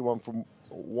 3, 1 from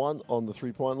 1 on the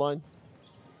three-point line.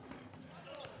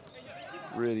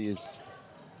 Really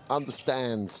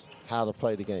understands how to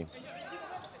play the game.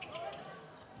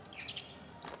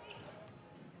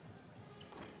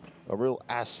 A real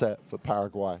asset for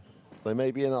Paraguay. They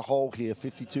may be in a hole here,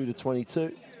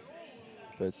 52-22,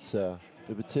 but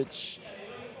Lupetic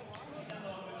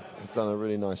has done a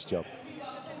really nice job.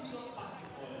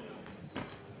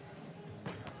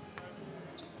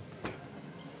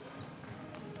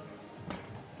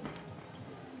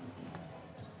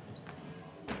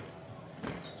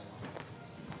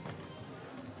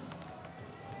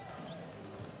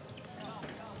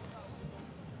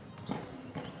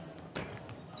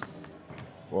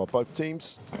 Well, both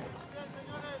teams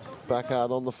back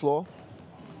out on the floor.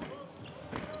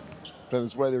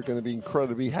 Venezuela are going to be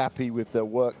incredibly happy with their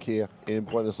work here in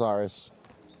Buenos Aires.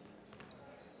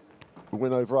 The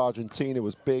win over Argentina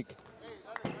was big.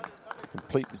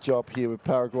 Complete the job here with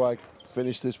Paraguay.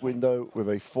 Finish this window with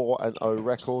a 4-0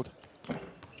 record.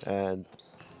 And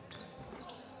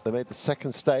they made the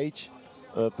second stage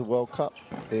of the World Cup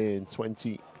in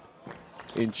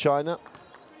China.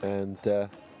 And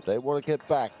they want to get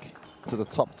back to the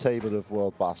top table of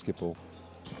world basketball.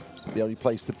 The only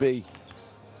place to be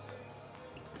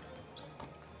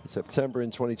in September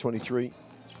in 2023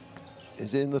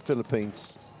 is in the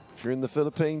Philippines. If you're in the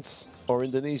Philippines or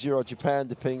Indonesia or Japan,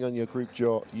 depending on your group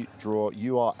draw,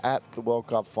 you are at the World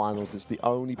Cup finals. It's the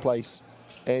only place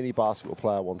any basketball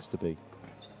player wants to be.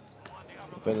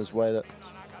 Venezuela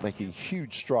making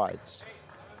huge strides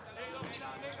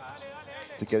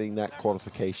to getting that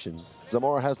qualification.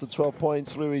 Zamora has the 12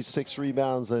 points, Luis 6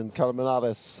 rebounds, and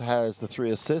Colmenares has the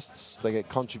 3 assists. They get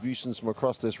contributions from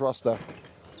across this roster.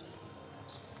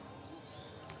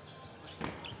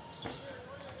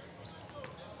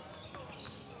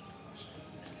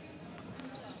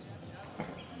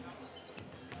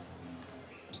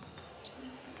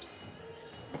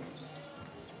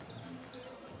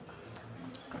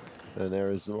 And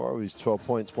there is Zamora, who's 12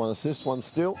 points, 1 assist, 1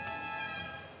 steal.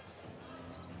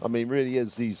 I mean, really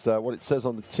is these, what it says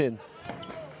on the tin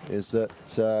is that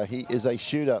he is a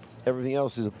shooter. Everything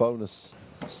else is a bonus.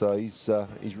 So he's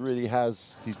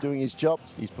doing his job.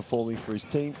 He's performing for his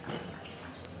team.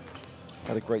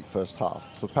 Had a great first half.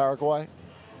 For Paraguay,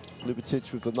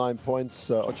 Lupetic with the 9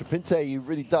 points. Ochapinte, he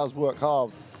really does work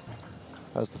hard.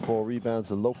 Has the 4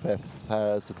 rebounds, and Lopez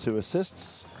has the 2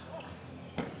 assists.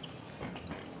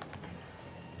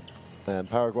 And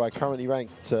Paraguay currently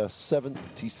ranked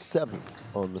 77th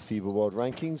on the FIBA World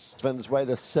Rankings.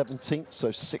 Venezuela 17th,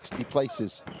 so 60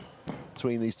 places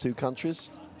between these two countries.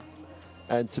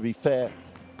 And to be fair,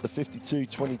 the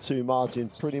 52-22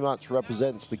 margin pretty much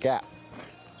represents the gap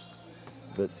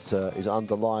that is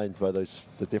underlined by the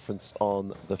difference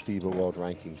on the FIBA World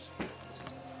Rankings.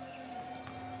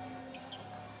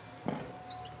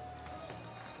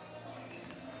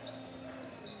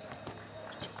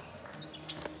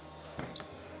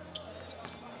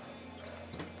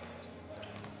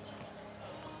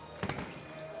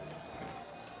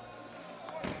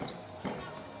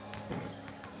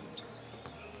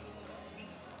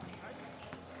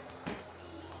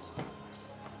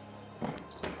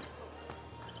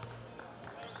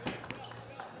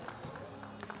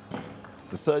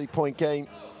 The 30-point game,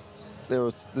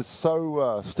 there's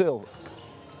still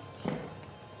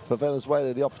for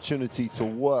Venezuela the opportunity to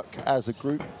work as a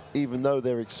group, even though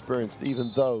they're experienced, even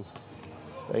though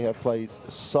they have played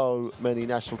so many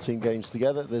national team games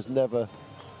together. There's never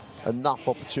enough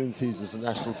opportunities as a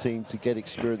national team to get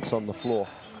experience on the floor.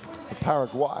 For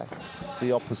Paraguay,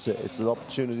 the opposite. It's an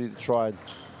opportunity to try and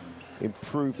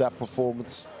improve that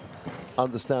performance,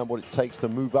 understand what it takes to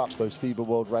move up those FIBA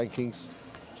world rankings.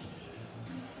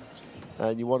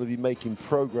 And you want to be making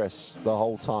progress the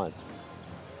whole time.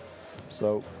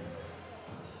 So,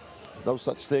 no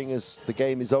such thing as the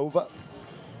game is over,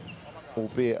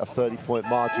 albeit a 30-point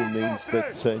margin means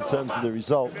that in terms of the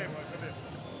result,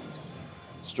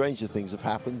 stranger things have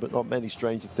happened, but not many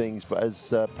stranger things. But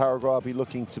as Paraguay will be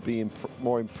looking to be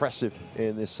more impressive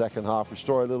in this second half,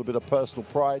 restore a little bit of personal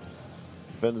pride.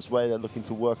 Venezuela looking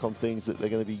to work on things that they're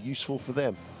going to be useful for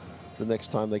them the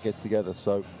next time they get together.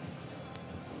 So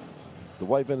the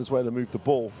way Venezuela move the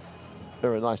ball,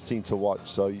 they're a nice team to watch.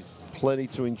 So there's plenty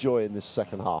to enjoy in this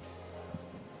second half.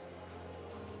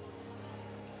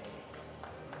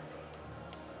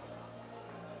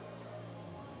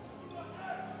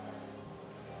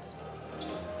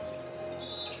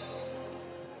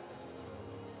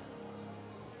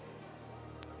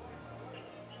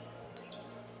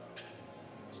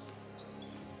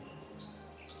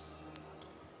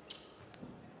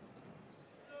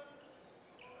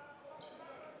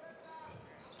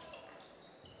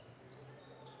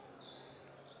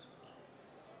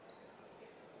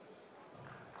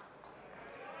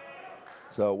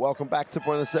 So welcome back to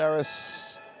Buenos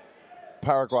Aires.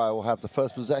 Paraguay will have the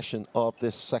first possession of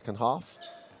this second half.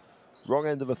 Wrong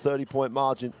end of a 30-point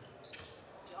margin.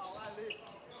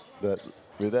 But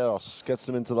Riveros gets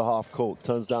them into the half court,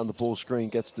 turns down the ball screen,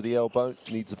 gets to the elbow,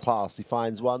 needs a pass. He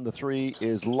finds one. The three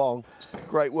is long.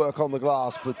 Great work on the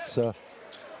glass, but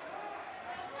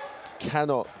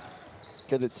cannot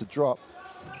get it to drop.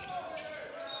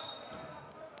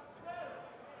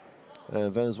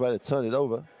 And Venezuela turn it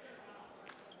over.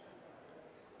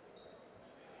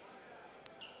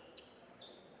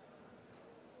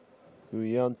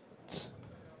 Uyant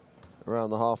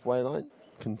around the halfway line,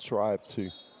 contrived to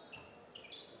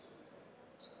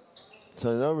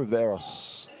turn it over.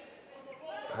 Riveros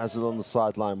has it on the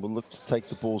sideline, will look to take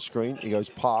the ball screen. He goes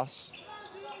pass.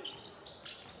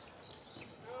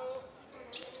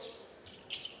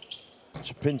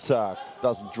 Chapinta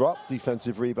doesn't drop,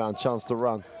 defensive rebound, chance to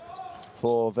run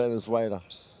for Venezuela.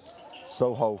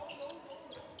 Soho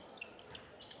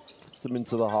gets them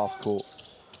into the half court.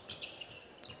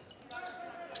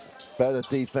 Better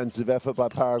defensive effort by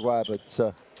Paraguay,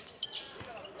 but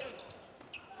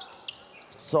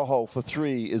Soho for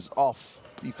three is off.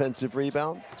 Defensive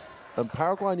rebound. And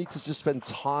Paraguay need to just spend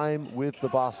time with the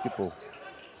basketball.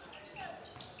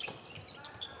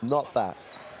 Not that.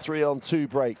 3-on-2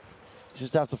 break.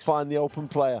 Just have to find the open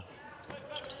player.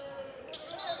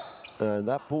 And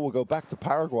that ball will go back to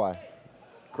Paraguay.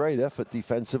 Great effort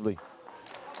defensively.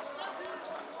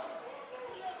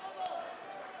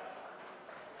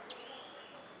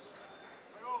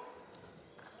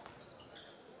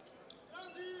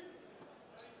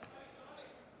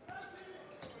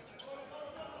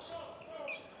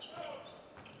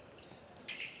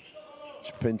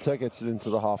 Pinter gets it into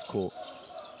the half court.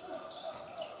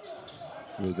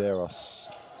 Riveros.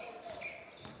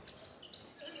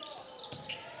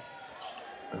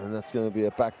 And that's going to be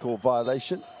a backcourt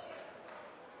violation.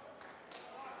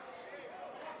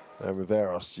 And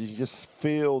Riveros, you just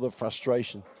feel the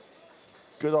frustration.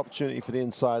 Good opportunity for the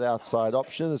inside-outside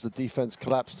option as the defense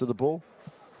collapsed to the ball.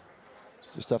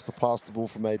 Just have to pass the ball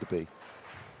from A to B.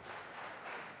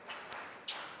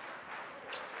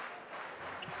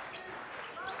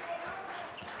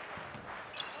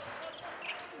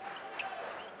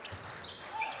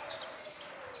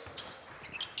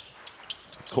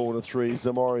 Corner three,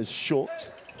 Zamora is short.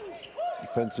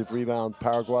 Defensive rebound,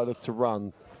 Paraguay look to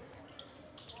run.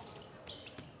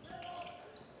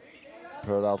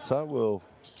 Peralta will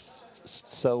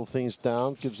settle things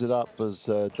down, gives it up as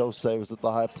Dose was at the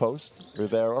high post.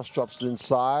 Riveros drops it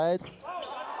inside.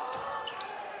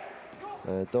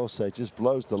 And Dose just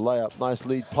blows the layup. Nice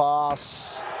lead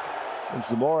pass. And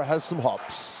Zamora has some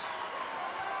hops.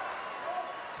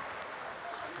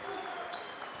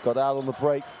 Got out on the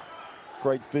break.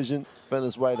 Great vision,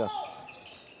 Venezuela.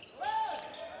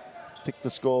 Tick the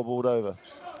scoreboard over.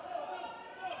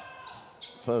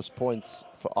 First points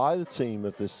for either team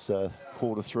of this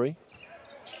quarter three.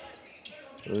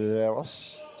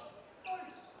 Riveros.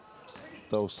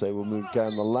 Dose will move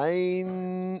down the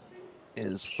lane.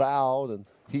 Is fouled, and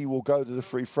he will go to the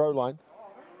free throw line.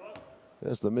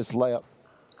 There's the missed layup.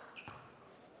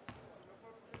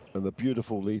 And the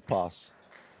beautiful lead pass.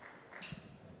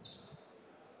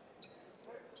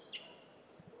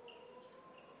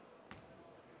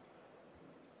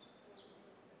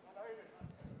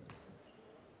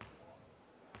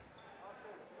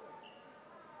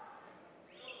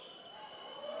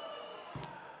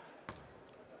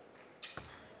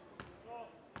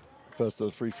 First of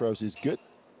the free throws is good.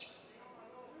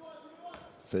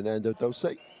 Fernando Dose.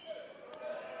 This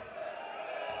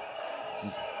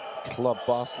is club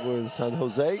basketball in San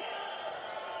Jose.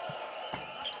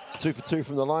 2 for 2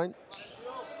 from the line.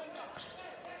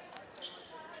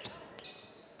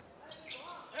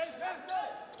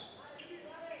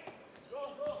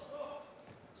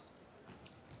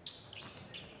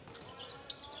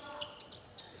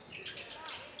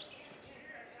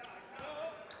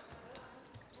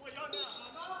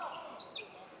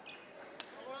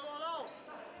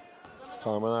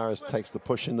 Carmenares takes the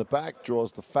push in the back,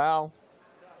 draws the foul.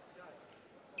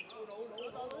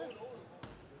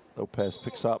 Lopez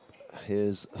picks up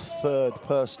his 3rd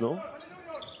personal,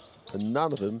 and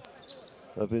none of them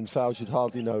have been fouled you'd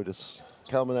hardly notice.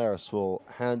 Carmenares will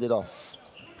hand it off.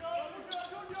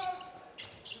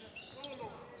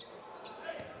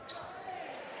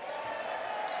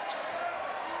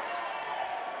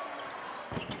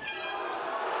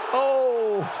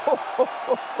 Oh!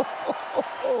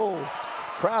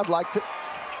 Crowd liked it.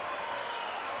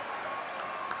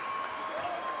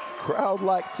 Crowd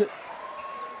liked it.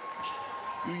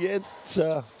 Guillen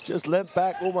just leant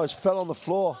back, almost fell on the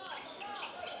floor,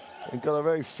 and got a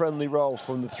very friendly roll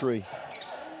from the 3.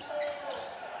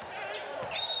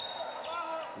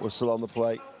 Whistle on the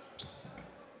plate.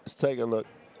 Let's take a look.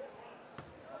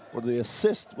 Well, the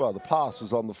assist, well, the pass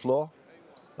was on the floor,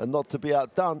 and not to be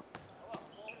outdone,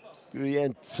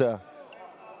 Guillen,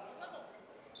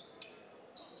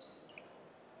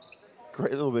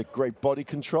 great little bit, great body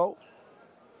control.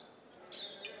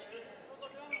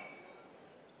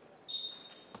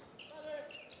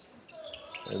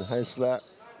 And Hensler,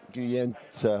 Guillen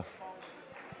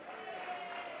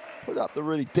put up the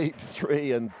really deep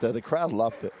 3, and the crowd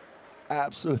loved it.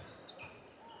 Absolutely.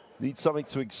 Need something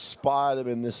to inspire them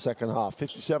in this second half.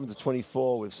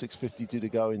 57-24 with 6:52 to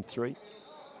go in 3.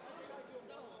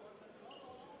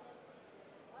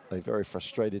 They're very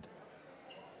frustrated.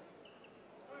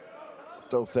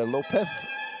 Dother Lopez.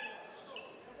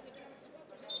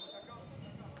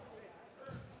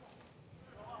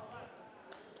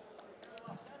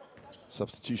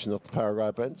 Substitution off the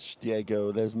Paraguay bench.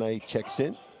 Diego Lesme checks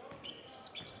in.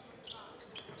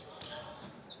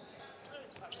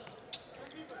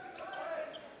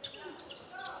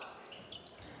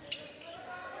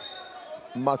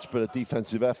 Much better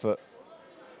defensive effort.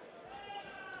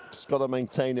 Just got to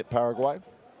maintain it, Paraguay.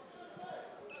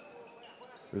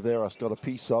 Rivera's got a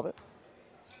piece of it.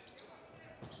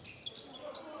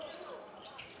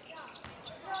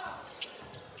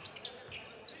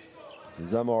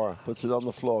 Zamora puts it on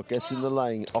the floor, gets in the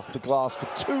lane, off the glass for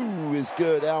 2 is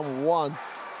good, down 1.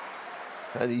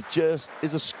 And he just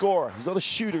is a scorer. He's not a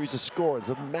shooter, he's a scorer. It's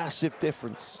a massive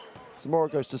difference. Zamora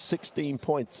goes to 16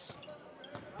 points.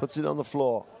 Puts it on the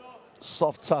floor,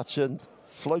 soft touch, and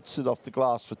floats it off the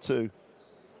glass for 2.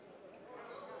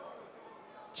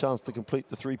 Chance to complete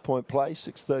the 3-point play,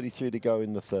 6:33 to go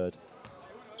in the 3rd.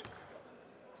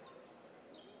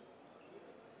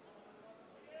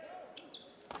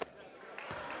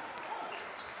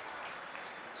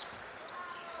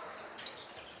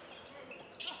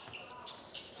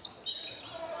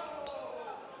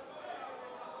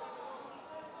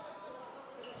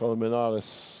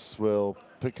 Carmenares will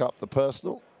pick up the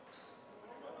personal.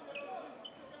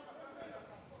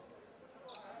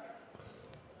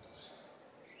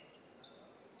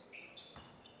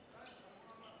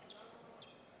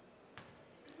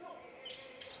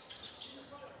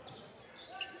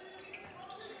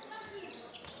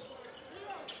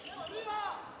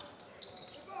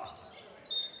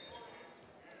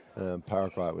 And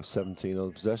Paraguay with 17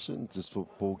 on possession. Just the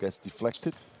ball gets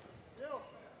deflected.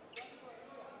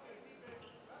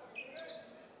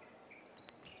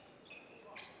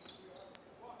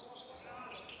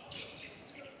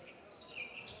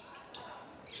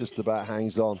 Just about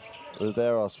hangs on.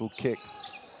 Riveros will kick.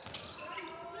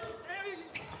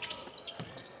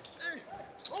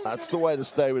 That's the way to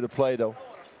stay with the play, though.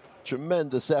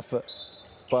 Tremendous effort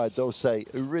by Dose,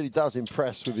 who really does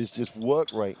impress with his just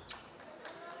work rate.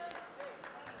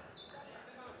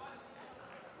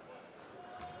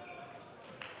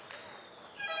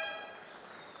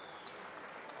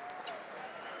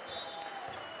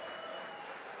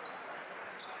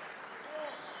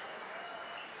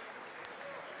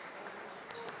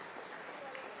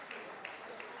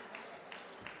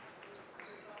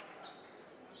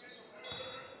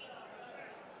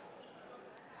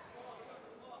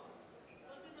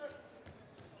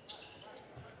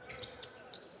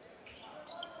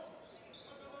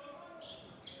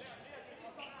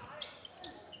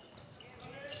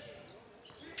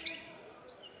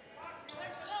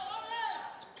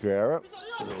 Guerrero,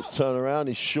 a little turnaround,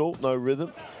 he's short, no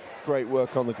rhythm. Great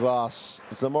work on the glass.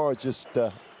 Zamora just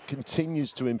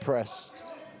continues to impress.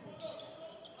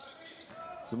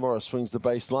 Zamora swings the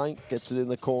baseline, gets it in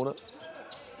the corner.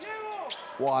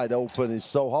 Wide open is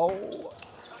Soho.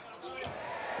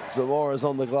 Zamora's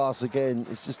on the glass again.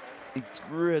 It's just a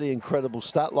really incredible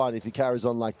stat line if he carries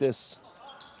on like this.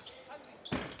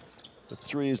 The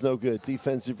three is no good.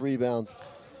 Defensive rebound,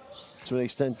 to an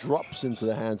extent, drops into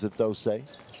the hands of Dose.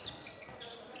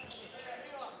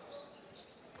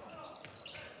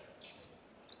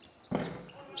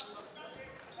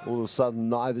 All of a sudden,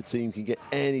 neither team can get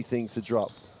anything to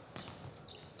drop.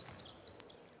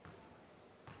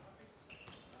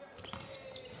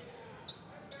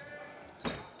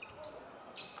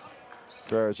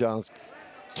 Guerrero-Jones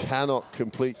cannot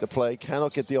complete the play,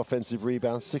 cannot get the offensive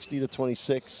rebound,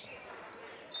 60-26.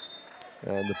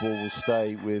 And the ball will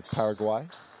stay with Paraguay.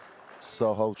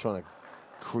 Soho trying to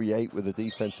create with a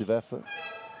defensive effort.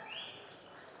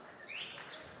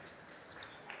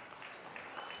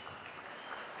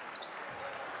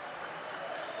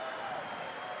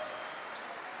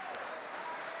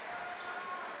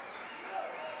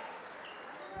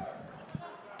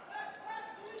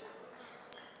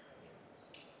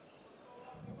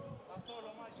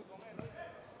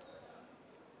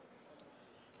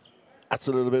 That's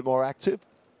a little bit more active.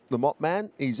 The mop man,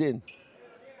 he's in.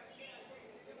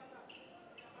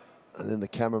 And then the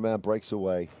cameraman breaks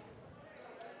away.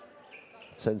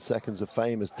 10 seconds of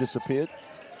fame has disappeared,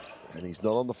 and he's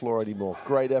not on the floor anymore.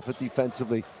 Great effort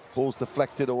defensively. Ball's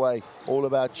deflected away. All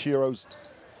about Chiro's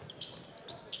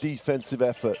defensive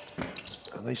effort.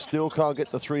 And they still can't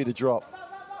get the three to drop.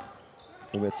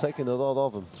 And we're taking a lot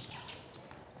of them.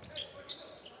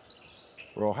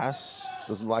 Rojas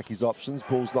doesn't like his options.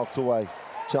 Ball's knocked away.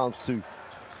 Chance to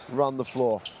run the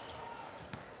floor.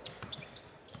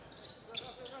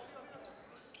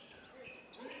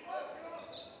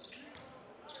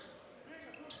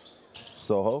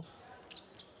 Soho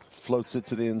floats it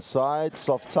to the inside.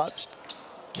 Soft touch.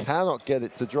 Cannot get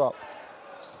it to drop.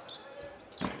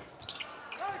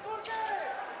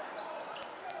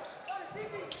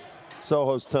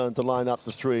 Soho's turn to line up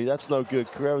the three. That's no good.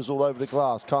 Carrera's all over the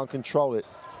glass. Can't control it.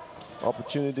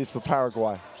 Opportunity for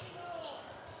Paraguay,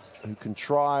 who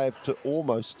contrived to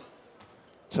almost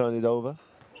turn it over.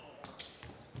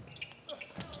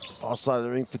 Far side of the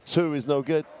ring for two is no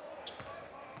good.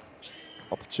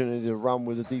 Opportunity to run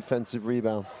with a defensive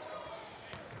rebound.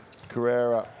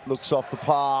 Carrera looks off the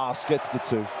pass, gets the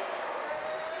two.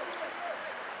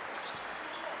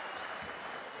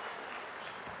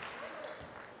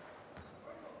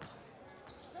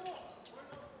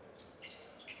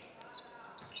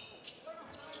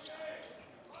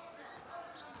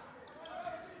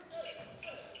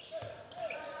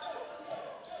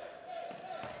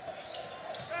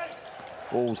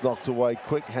 Ball's knocked away,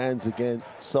 quick hands again.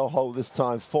 Soho this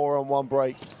time, 4-on-1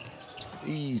 break.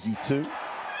 Easy two.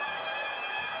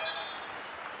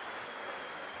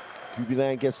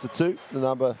 Kubilan gets the two. The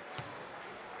number,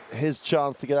 his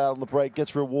chance to get out on the break,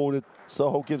 gets rewarded.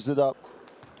 Soho gives it up.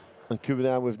 And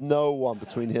Kubilan with no one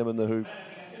between him and the hoop.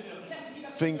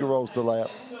 Finger rolls the layup.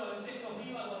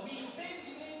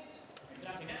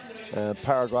 And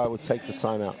Paraguay would take the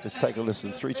timeout. Let's take a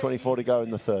listen. 3:24 to go in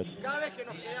the third.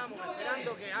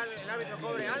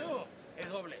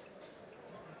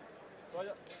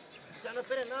 Ya no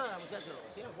esperen nada, muchachos.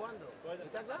 Sigan jugando.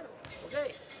 ¿Está claro? Ok.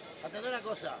 Atendé una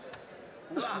cosa.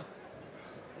 Jugá.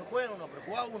 No jueguen uno, pero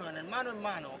jugá uno en el mano en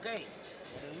mano, ok.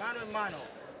 En el mano en mano.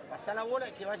 Pasá la bola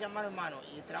y que vayan mano en mano.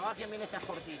 Y trabajen bien estas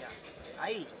cortinas.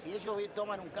 Ahí, si ellos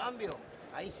toman un cambio,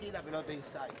 ahí sí la pelota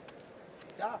inside.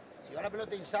 ¿Está? Si va la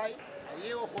pelota inside, a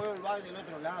Diego juega el back del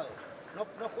otro lado.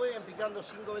 No jueguen picando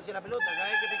 5 veces la pelota. Cada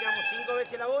vez que picamos 5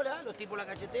 veces la bola, los tipos la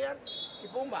cachetean y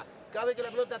pumba. Cada vez que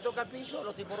la pelota toca el piso,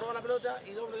 los tipos roban la pelota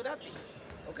y doble gratis.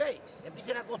 ¿Ok?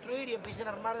 Empiecen a construir y empiecen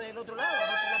a armar del otro lado.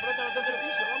 La pelota no toca el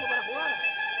piso. Vamos para jugar.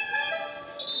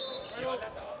 Bueno.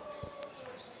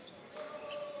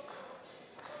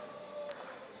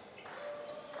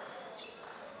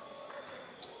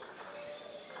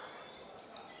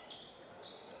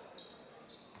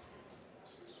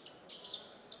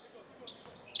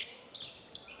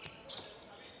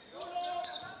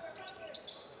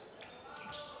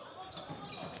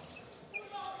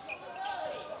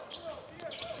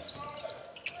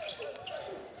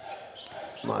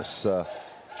 Nice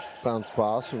bounce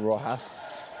pass from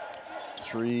Rojas.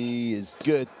 Three is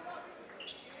good.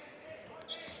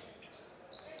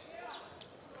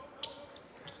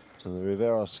 And the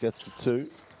Riveros gets the two.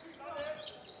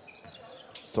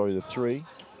 Sorry, the three.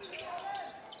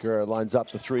 Guerrero lines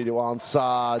up the three to answer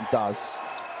and does.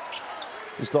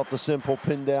 Just off the simple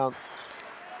pin down.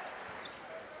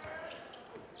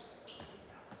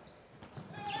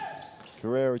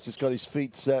 Carrera just got his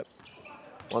feet set.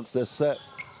 Once they're set,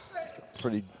 he's got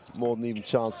pretty more than even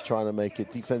chance of trying to make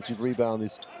it. Defensive rebound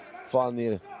is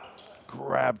finally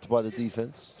grabbed by the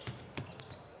defense.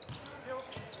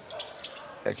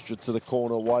 Extra to the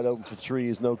corner, wide open for three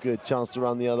is no good. Chance to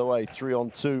run the other way.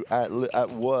 3-on-2 at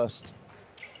worst.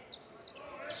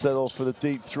 Settle for the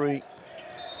deep three.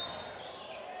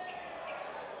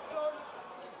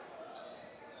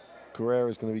 Carrera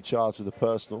is going to be charged with a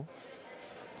personal.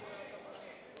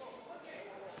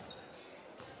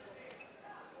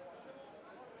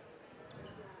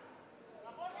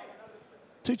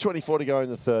 .224 to go in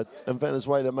the third, and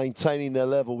Venezuela maintaining their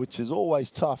level, which is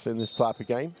always tough in this type of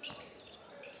game.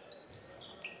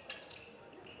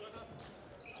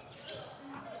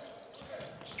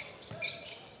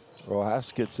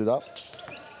 Rojas gets it up.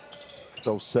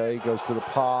 Dulce goes to the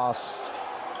pass,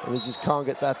 and they just can't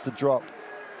get that to drop.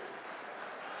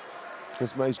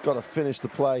 Ismail's got to finish the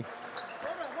play.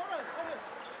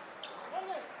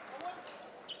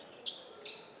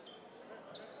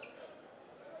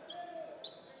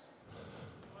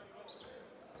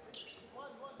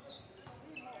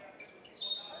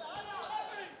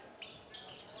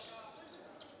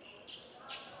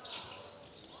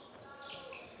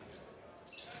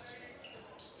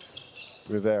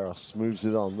 Riveros moves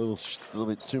it on, little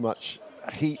bit too much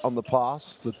heat on the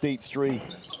pass. The deep three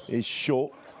is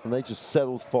short, and they just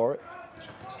settled for it.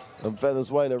 And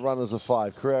Venezuela runners a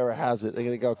five. Carrera has it. They're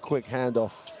going to go quick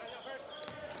handoff.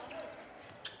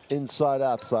 Inside,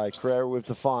 outside. Carrera with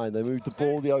the find. They move the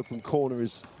ball. The open corner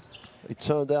is, they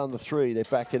turn down the three. They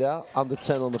back it out. Under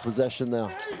 10 on the possession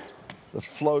now. The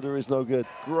floater is no good.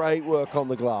 Great work on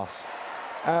the glass.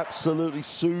 Absolutely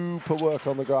super work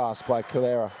on the glass by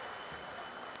Carrera.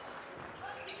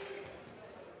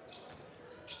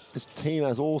 This team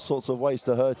has all sorts of ways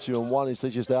to hurt you, and one is to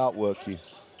just outwork you.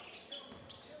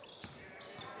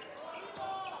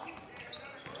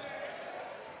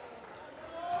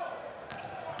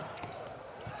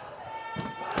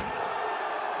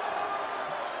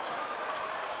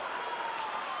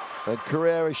 And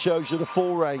Carrera shows you the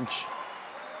full range.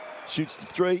 Shoots the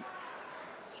three,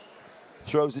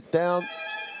 throws it down,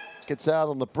 gets out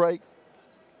on the break.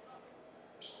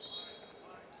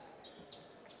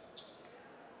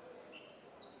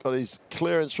 Got his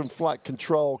clearance from flight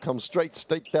control, comes straight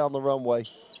down the runway,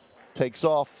 takes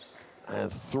off,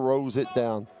 and throws it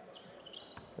down.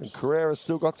 And Carrera's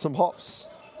still got some hops.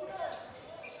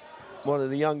 One of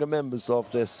the younger members of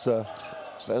this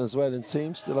Venezuelan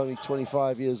team, still only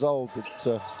 25 years old, but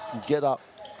can get up.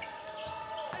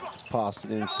 Passed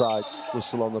it inside,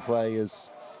 whistle on the play as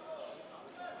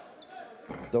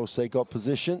Dulce got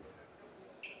position.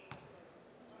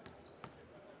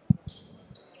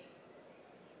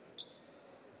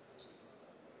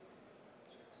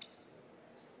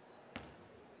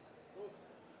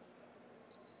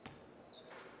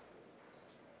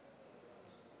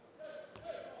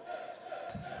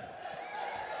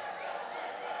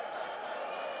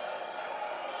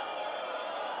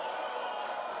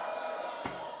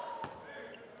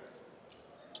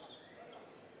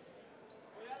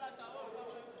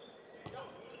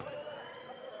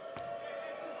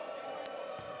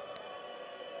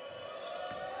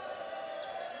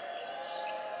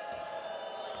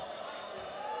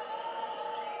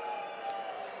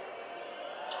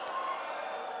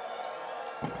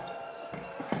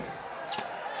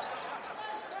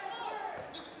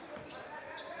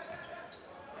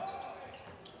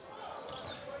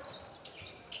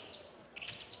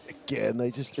 Again,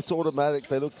 it's automatic.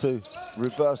 They look to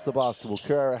reverse the basketball.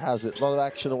 Carrera has it. A lot of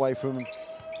action away from him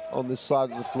on this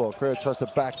side of the floor. Carrera tries to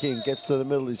back in, gets to the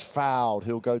middle, he's fouled.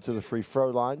 He'll go to the free throw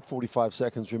line. 45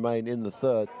 seconds remain in the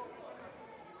third.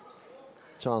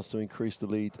 Chance to increase the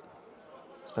lead.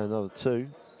 Another two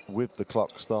with the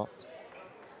clock stopped.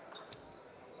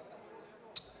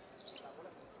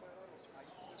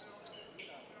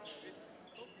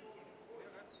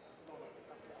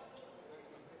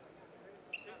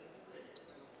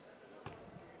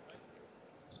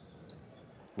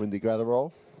 Windy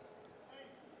Gratterall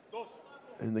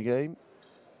in the game.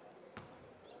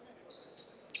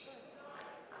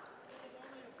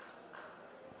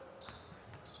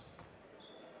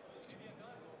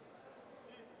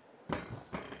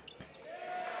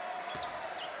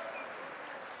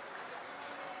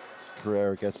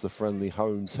 Carrera gets the friendly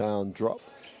hometown drop.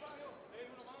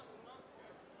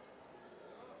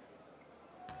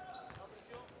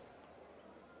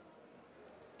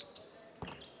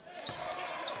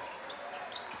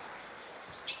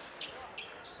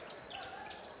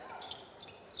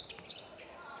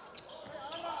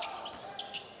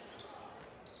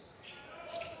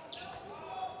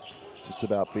 just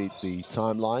about beat the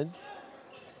timeline.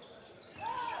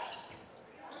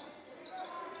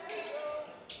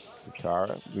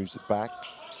 Zakara moves it back.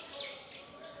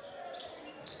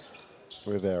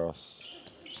 Riveros.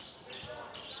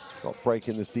 Not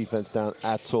breaking this defense down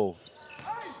at all.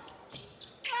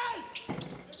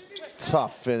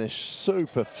 Tough finish,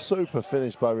 super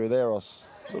finish by Riveros.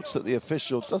 Looks at the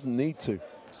official, doesn't need to.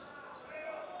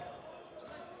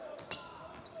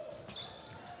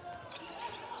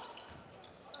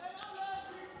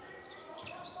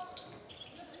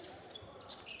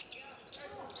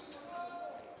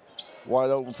 Wide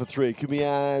open for three.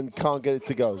 Kumian can't get it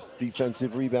to go.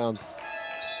 Defensive rebound.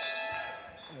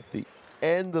 At the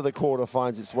end of the quarter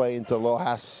finds its way into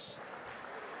Lojas.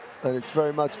 And it's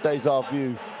very much deja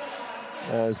vu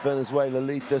as Venezuela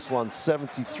lead this one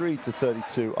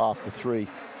 73-32 after three.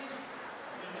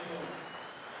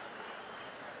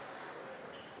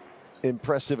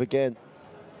 Impressive again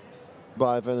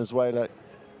by Venezuela.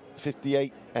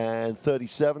 58 and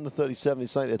 37. The 37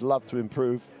 is something they'd love to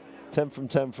improve. 10 from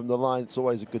 10 from the line, it's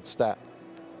always a good stat.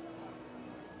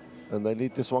 And they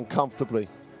lead this one comfortably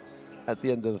at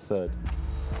the end of the third.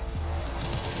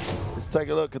 Let's take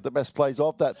a look at the best plays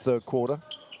of that third quarter.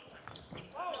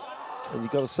 And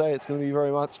you've got to say it's going to be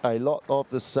very much a lot of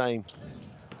the same.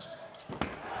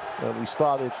 And we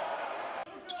started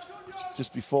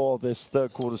just before this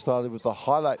third quarter started with the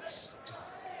highlights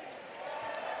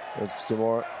of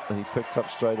Zamora, and he picked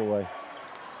up straight away.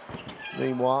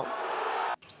 Meanwhile,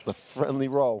 the friendly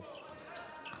roll.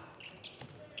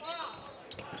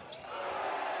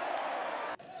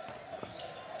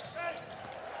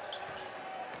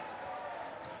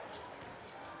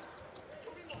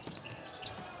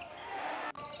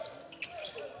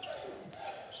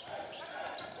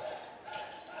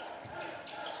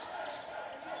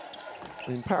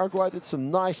 And Paraguay did some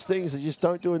nice things. They just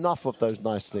don't do enough of those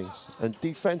nice things. And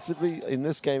defensively, in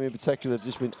this game in particular,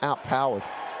 just been outpowered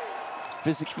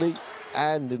physically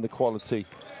and in the quality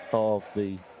of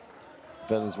the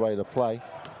Venezuela play.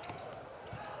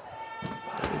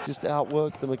 They just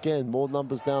outworked them again. More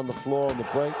numbers down the floor on the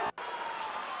break.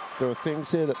 There are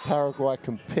things here that Paraguay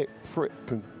can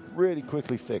really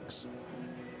quickly fix.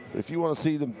 But if you want to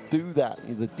see them do that,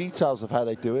 the details of how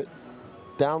they do it,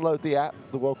 download the app,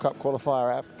 the World Cup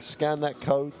Qualifier app, scan that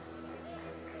code,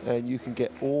 and you can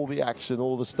get all the action,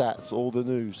 all the stats, all the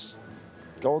news.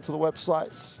 Go onto the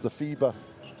websites, the FIBA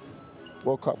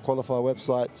World Cup Qualifier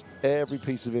websites. Every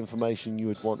piece of information you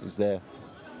would want is there.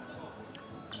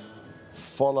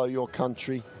 Follow your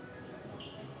country.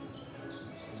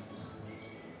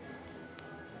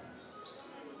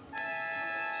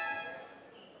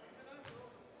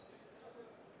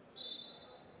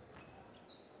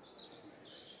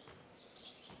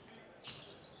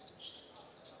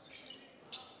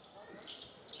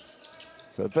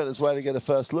 So Venezuela get a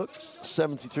first look,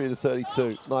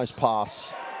 73-32. Nice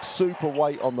pass. Super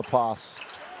weight on the pass.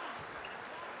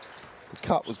 The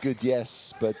cut was good,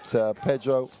 yes, but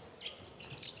Pedro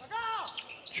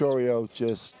Chorio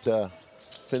just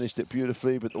finished it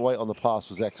beautifully, but the weight on the pass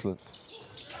was excellent.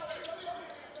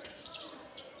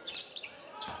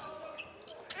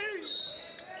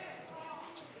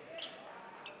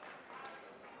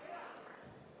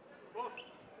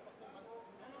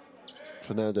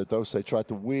 Fernando Dose tried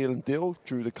to wheel and deal,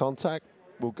 drew the contact,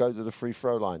 will go to the free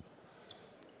throw line.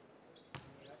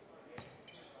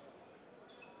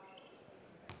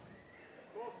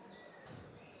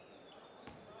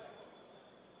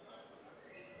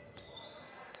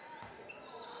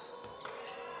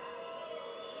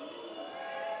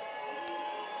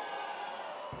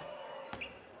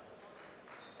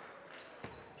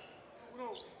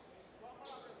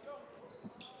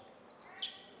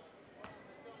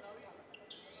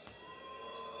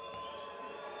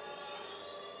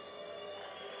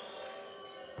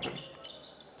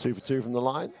 Two for two from the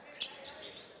line.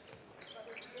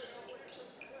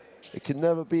 It can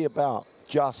never be about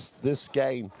just this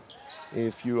game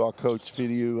if you are Coach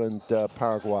Filiu and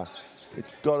Paraguay.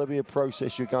 It's got to be a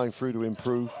process you're going through to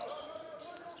improve.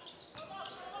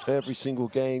 Every single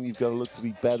game, you've got to look to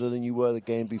be better than you were the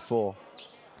game before.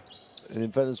 And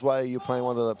in Venezuela, you're playing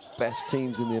one of the best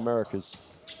teams in the Americas.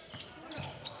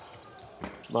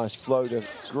 Nice floater,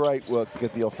 great work to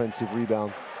get the offensive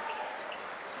rebound.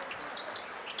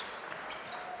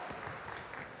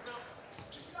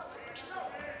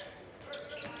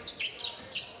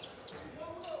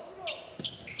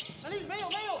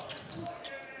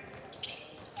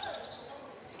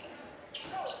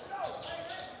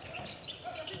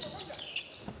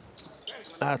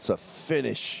 That's a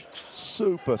finish,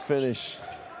 super finish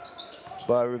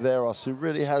by Riveros, who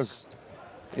really has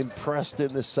impressed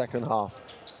in this second half.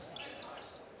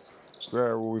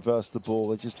 Guerrero will reverse the ball.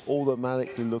 They just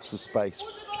automatically look to space.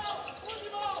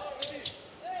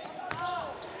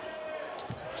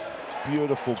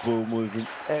 Beautiful ball movement,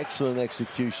 excellent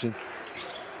execution.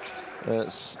 And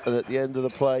at the end of the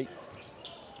play,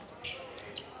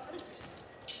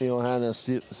 Johanna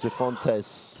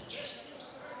Cifuentes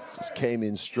just came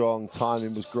in strong.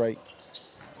 Timing was great.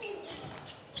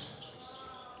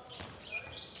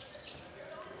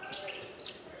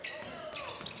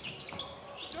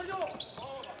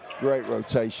 Great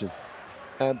rotation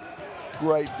and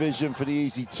great vision for the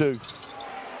easy two.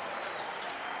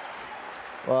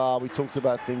 Well, we talked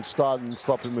about things starting and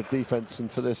stopping with defense,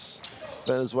 and for this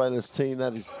Venezuela's team,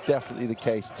 that is definitely the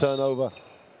case. Turnover,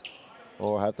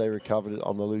 or have they recovered it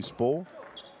on the loose ball?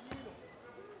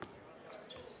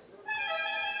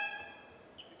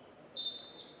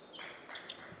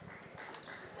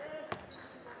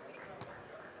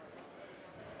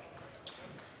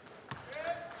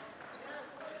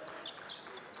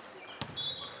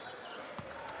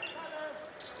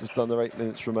 Just under 8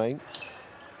 minutes remain.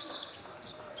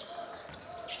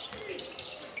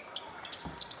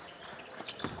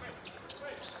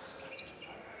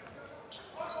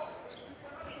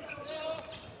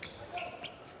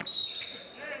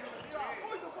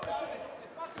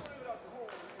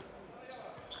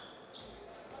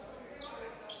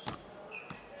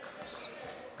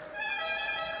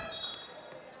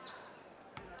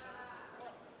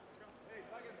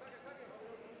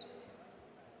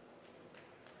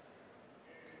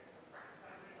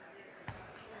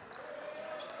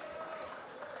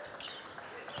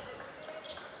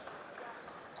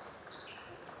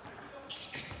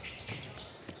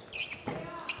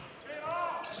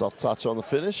 Soft touch on the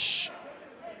finish,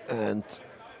 and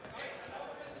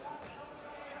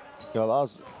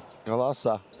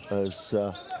Galasa has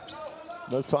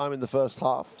no time in the first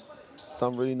half.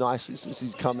 Done really nicely since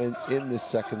he's come in this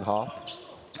second half.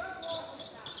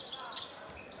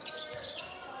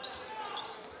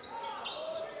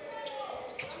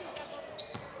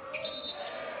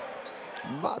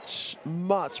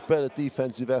 Much better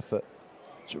defensive effort.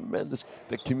 Tremendous.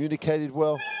 They communicated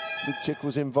well. Luke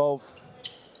was involved.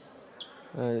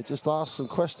 And it just asked some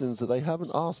questions that they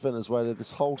haven't asked Venezuela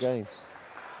this whole game.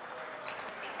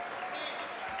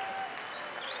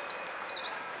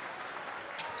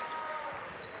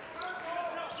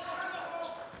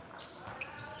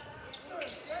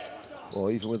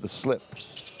 Or even with the slip.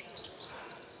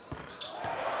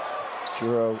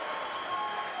 Churro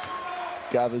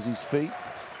gathers his feet.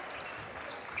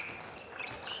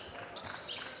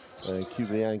 And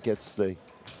Cubian gets the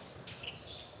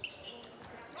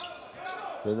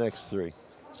next three.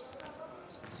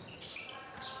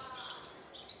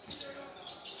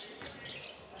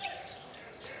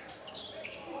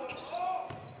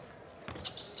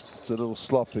 It's a little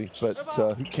sloppy, but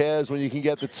who cares when you can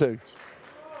get the two?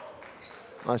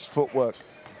 Nice footwork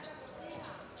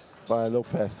by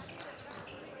Lopez.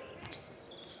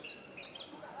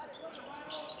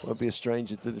 Won't be a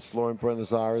stranger to this floor in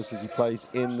Buenos Aires as he plays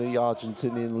in the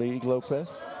Argentinian league, Lopez.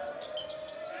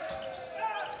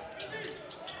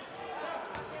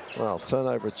 Well,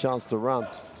 turnover, a chance to run.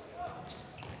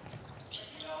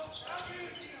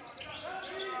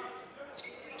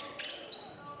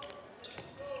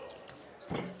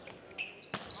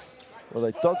 Well,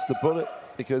 they dodged the bullet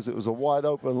because it was a wide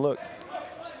open look.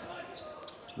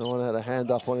 No one had a hand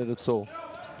up on it at all.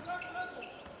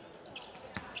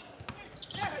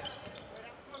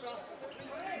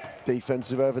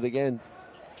 Defensive effort again.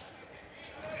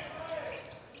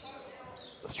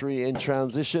 3 in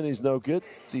transition is no good.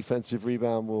 Defensive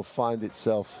rebound will find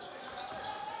itself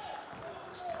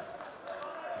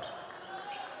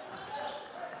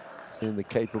in the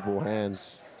capable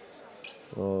hands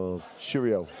of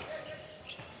Churro.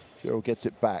 Churro gets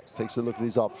it back, takes a look at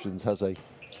his options, has a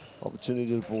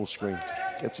opportunity to ball screen.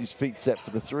 Gets his feet set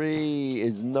for the 3,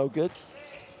 is no good.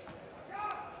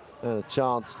 And a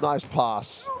chance, nice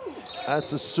pass.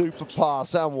 That's a super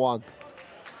pass and one.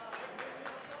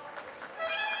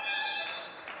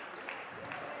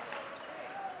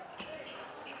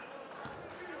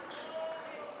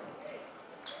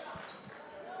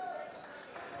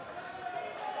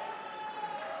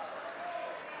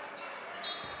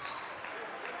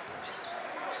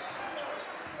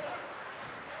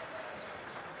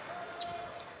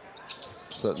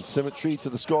 Certain symmetry to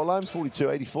the scoreline,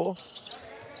 42-84.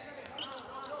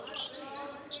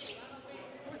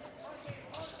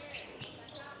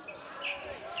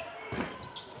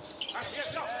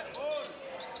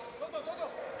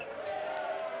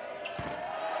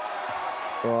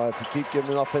 Well, if you keep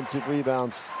giving offensive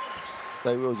rebounds,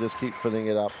 they will just keep filling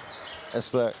it up.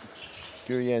 Esler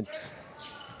Gurient.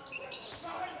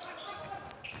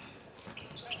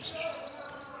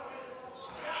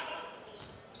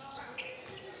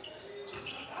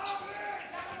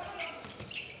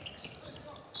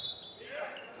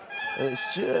 And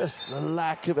it's just the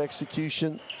lack of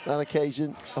execution on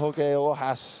occasion. Jorge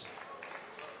Rojas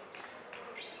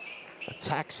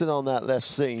attacks it on that left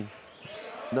seam.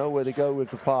 Nowhere to go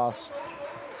with the pass.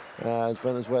 As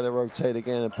Venezuela rotate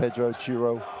again, and Pedro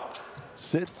Churo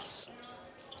sits.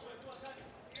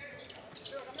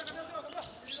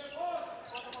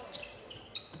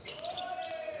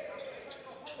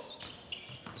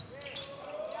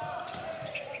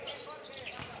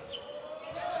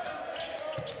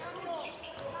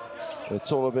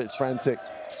 It's all a bit frantic.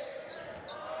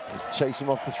 They chase him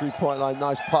off the three-point line.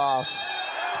 Nice pass.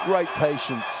 Great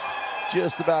patience.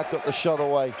 Just about got the shot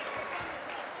away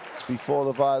before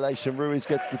the violation. Ruiz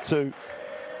gets the 2.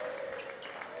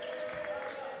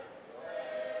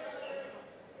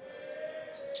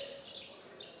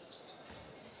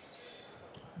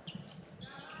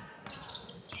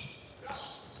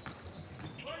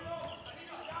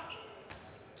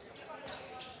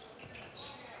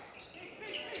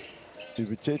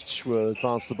 Dubitic will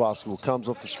advance the basketball, comes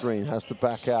off the screen, has to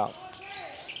back out.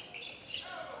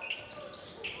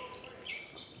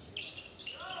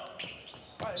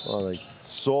 Well, they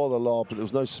saw the lob, but there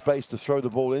was no space to throw the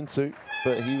ball into,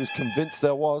 but he was convinced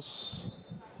there was.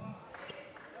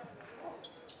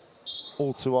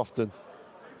 All too often.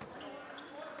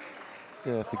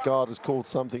 Yeah, if the guard has called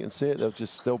something and see it,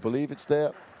 they'll believe it's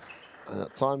there, and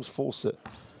at times force it.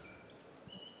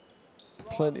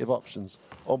 Plenty of options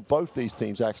on both these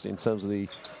teams, actually, in terms of the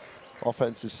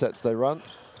offensive sets they run.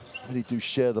 Really do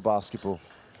share the basketball.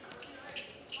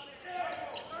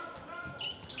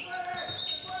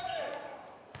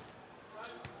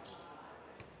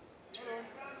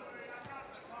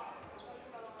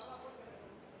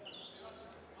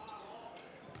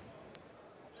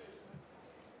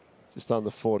 Just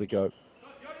under 4 to go.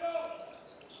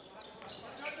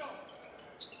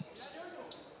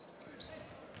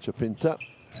 Chapinta.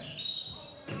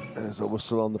 There's a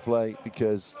whistle on the play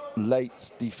because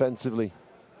late defensively.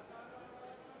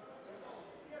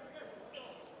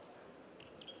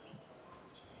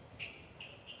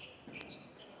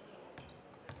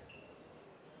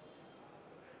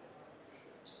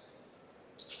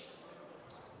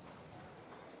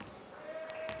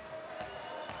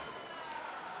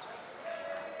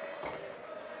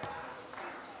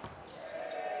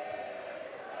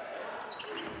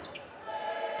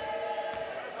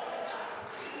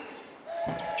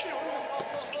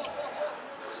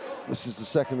 This is the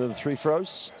second of the 3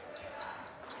 throws.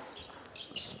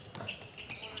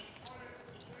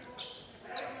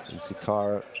 And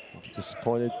Sakara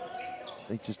disappointed.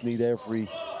 They just need everything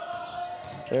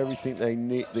they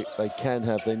need. They can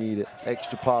have. They need it.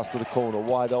 Extra pass to the corner,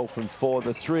 wide open for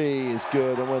the 3 is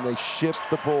good. And when they ship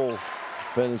the ball,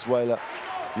 Venezuela,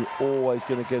 you're always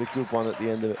going to get a good one at the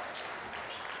end of it.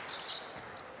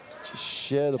 Just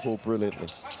share the ball brilliantly.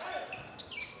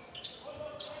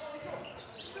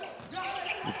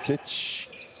 Titch.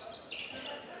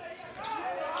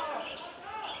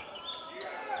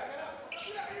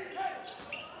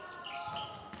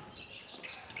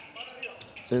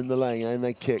 In the lane, and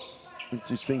they kick. He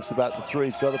just thinks about the 3.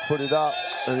 He's got to put it up,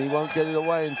 and he won't get it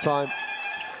away in time.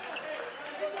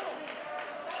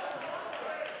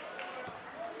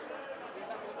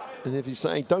 And if he's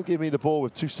saying, don't give me the ball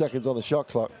with 2 seconds on the shot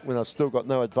clock when I've still got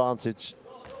no advantage,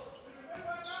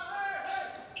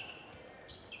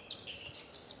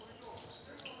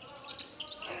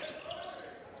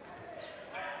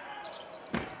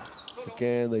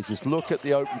 again, they just look at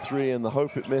the open 3 and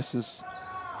hope it misses.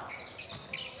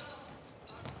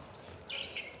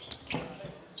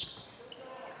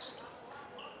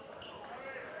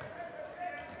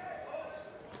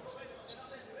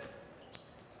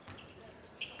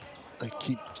 They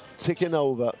keep ticking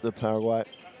over the Paraguay.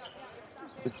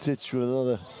 The Titch with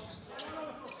another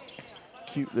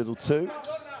cute little 2.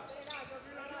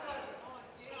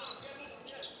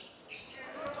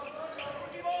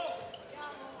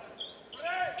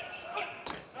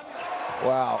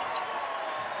 Wow.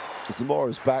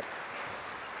 Zamora's back.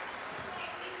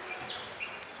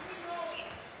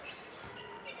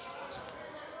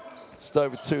 Just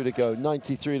over 2 to go,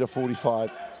 93 to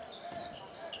 45.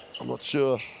 I'm not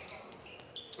sure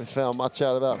we found much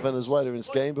out about Venezuela in this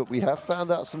game, but we have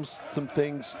found out some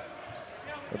things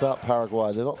about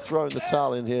Paraguay. They're not throwing the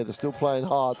towel in here. They're still playing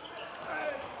hard.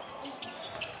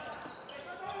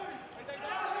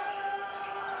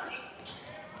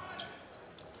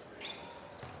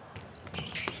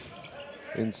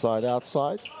 Inside,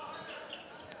 outside.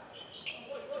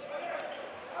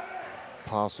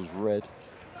 Pass was red.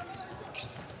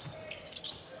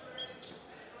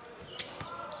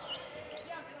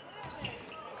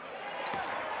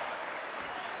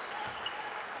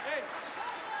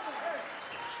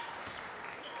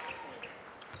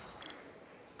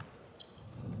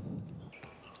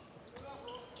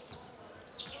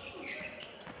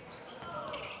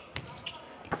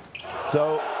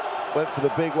 So, went for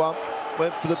the big one,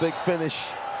 went for the big finish,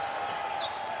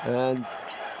 and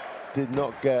did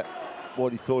not get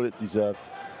what he thought it deserved.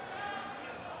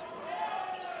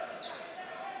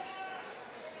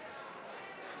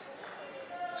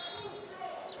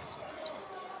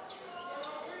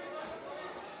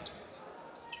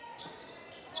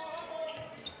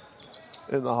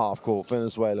 In the half court,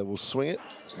 Venezuela will swing it.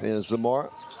 Here's Zamora,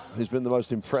 who's been the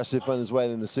most impressive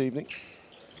Venezuelan this evening.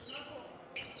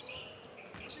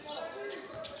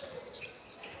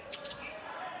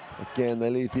 Again, they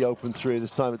leave the open three.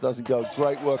 This time it doesn't go.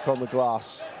 Great work on the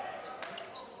glass.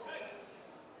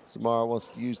 Samara wants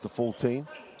to use the 14.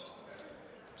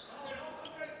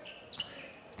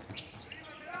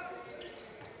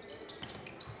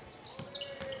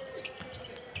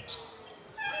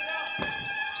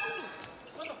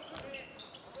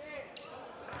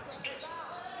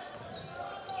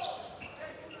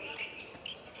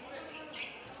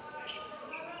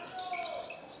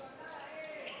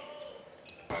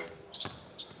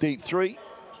 Deep three.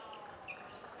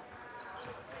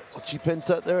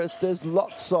 Chipenta, there's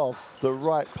lots of the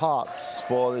right parts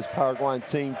for this Paraguayan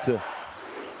team to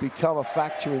become a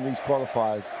factor in these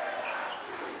qualifiers.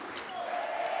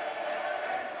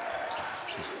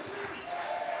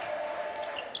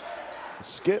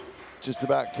 Skip, just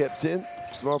about kept in.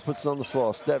 Zamora puts it on the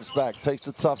floor, steps back, takes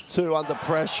the tough two under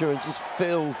pressure and just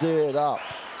fills it up.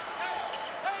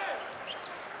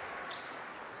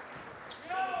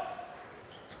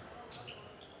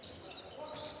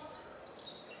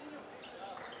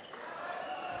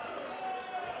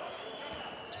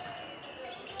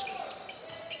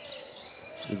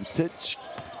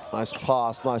 Nice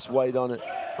pass, nice weight on it.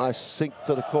 Nice sink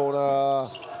to the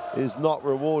corner, is not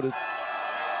rewarded.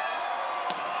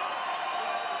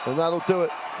 And that'll do it.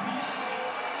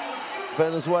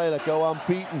 Venezuela go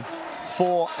unbeaten,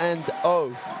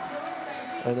 4-0.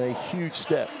 And a huge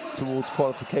step towards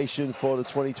qualification for the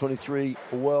 2023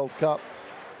 World Cup.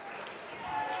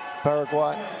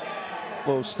 Paraguay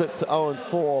will slip to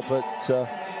 0-4, but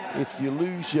if you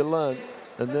lose, you learn.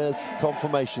 And there's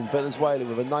confirmation. Venezuela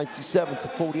with a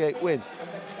 97-48 win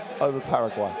over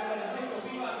Paraguay.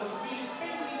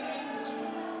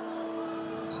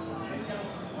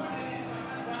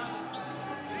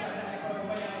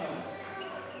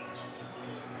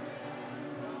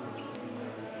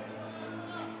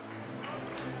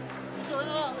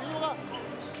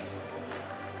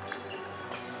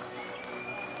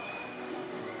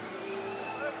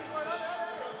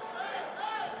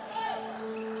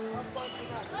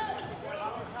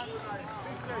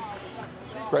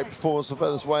 Great performance for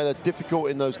Venezuela. Difficult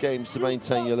in those games to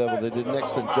maintain your level. They did an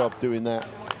excellent job doing that.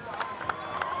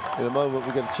 In a moment,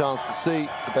 we get a chance to see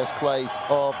the best plays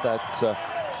of that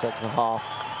second half.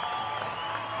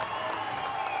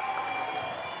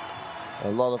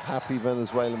 A lot of happy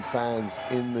Venezuelan fans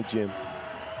in the gym.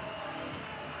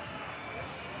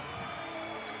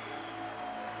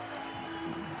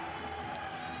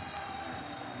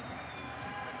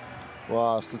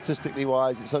 Well, statistically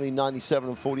wise, it's only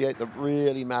 97-48 that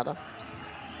really matter.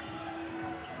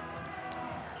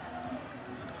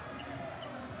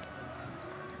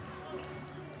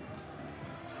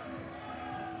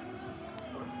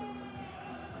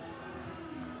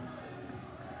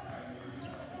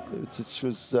 Which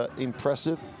was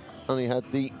impressive. Only had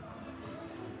the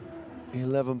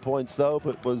 11 points though,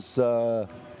 but was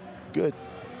good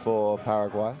for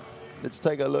Paraguay. Let's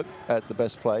take a look at the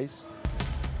best plays.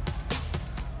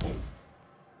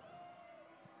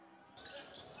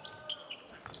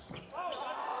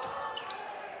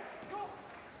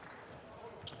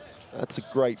 That's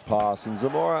a great pass, and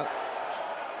Zamora,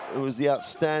 who was the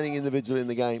outstanding individual in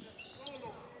the game.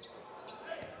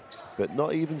 But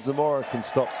not even Zamora can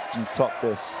stop and top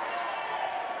this.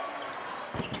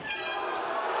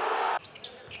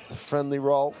 A friendly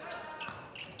roll.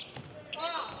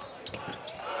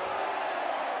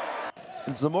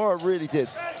 And Zamora really did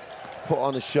put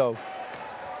on a show.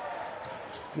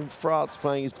 In France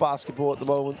playing his basketball at the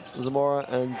moment, Zamora,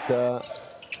 and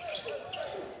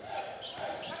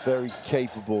very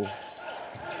capable.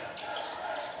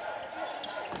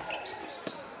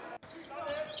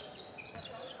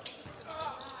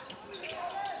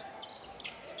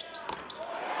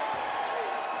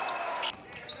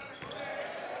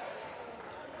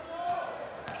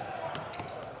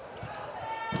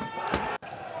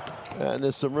 And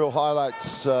there's some real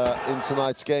highlights in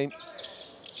tonight's game.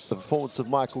 The performance of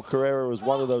Michael Carrera was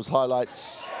one of those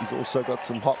highlights. He's also got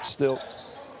some hops still.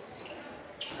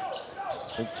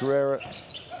 And Carrera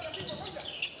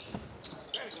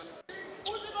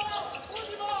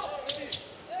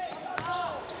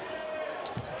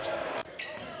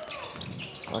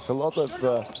like a lot of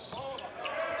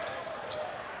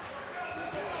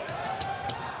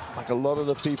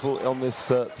the people on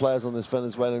this players on this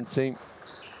Venezuelan team,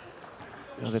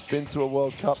 you know, they've been to a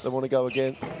World Cup, they want to go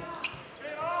again.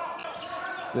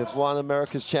 They've won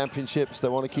America's championships, they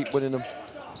want to keep winning them.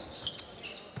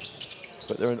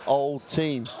 But they're an old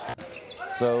team,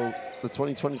 so the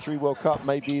 2023 World Cup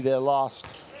may be their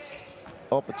last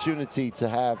opportunity to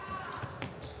have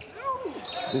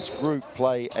this group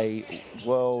play a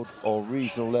world or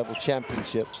regional level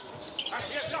championship.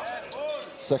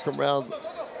 Second round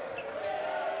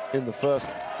in the first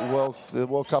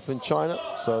World Cup in China,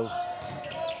 so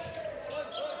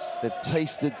they've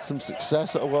tasted some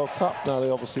success at a World Cup. Now they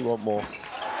obviously want more.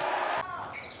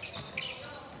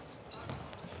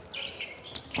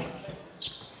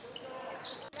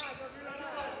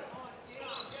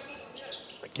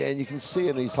 Again, you can see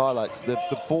in these highlights the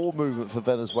ball movement for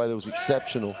Venezuela was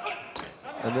exceptional,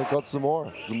 and they've got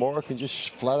Zamora. Zamora can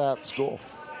just flat out score.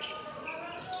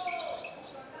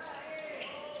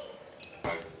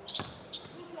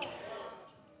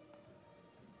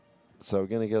 So we're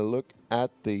going to get a look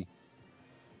at the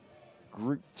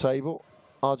group table.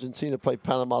 Argentina play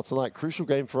Panama tonight. Crucial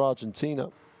game for Argentina.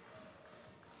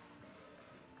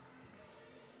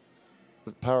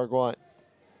 But Paraguay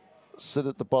sit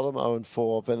at the bottom,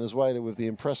 0-4. Venezuela with the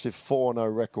impressive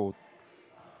 4-0 record.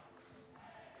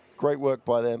 Great work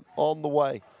by them. On the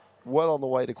way, well on the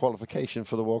way to qualification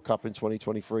for the World Cup in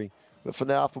 2023. But for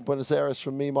now, from Buenos Aires,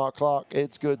 from me, Mark Clark,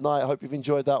 it's good night. I hope you've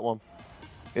enjoyed that one.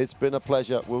 It's been a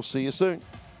pleasure. We'll see you soon.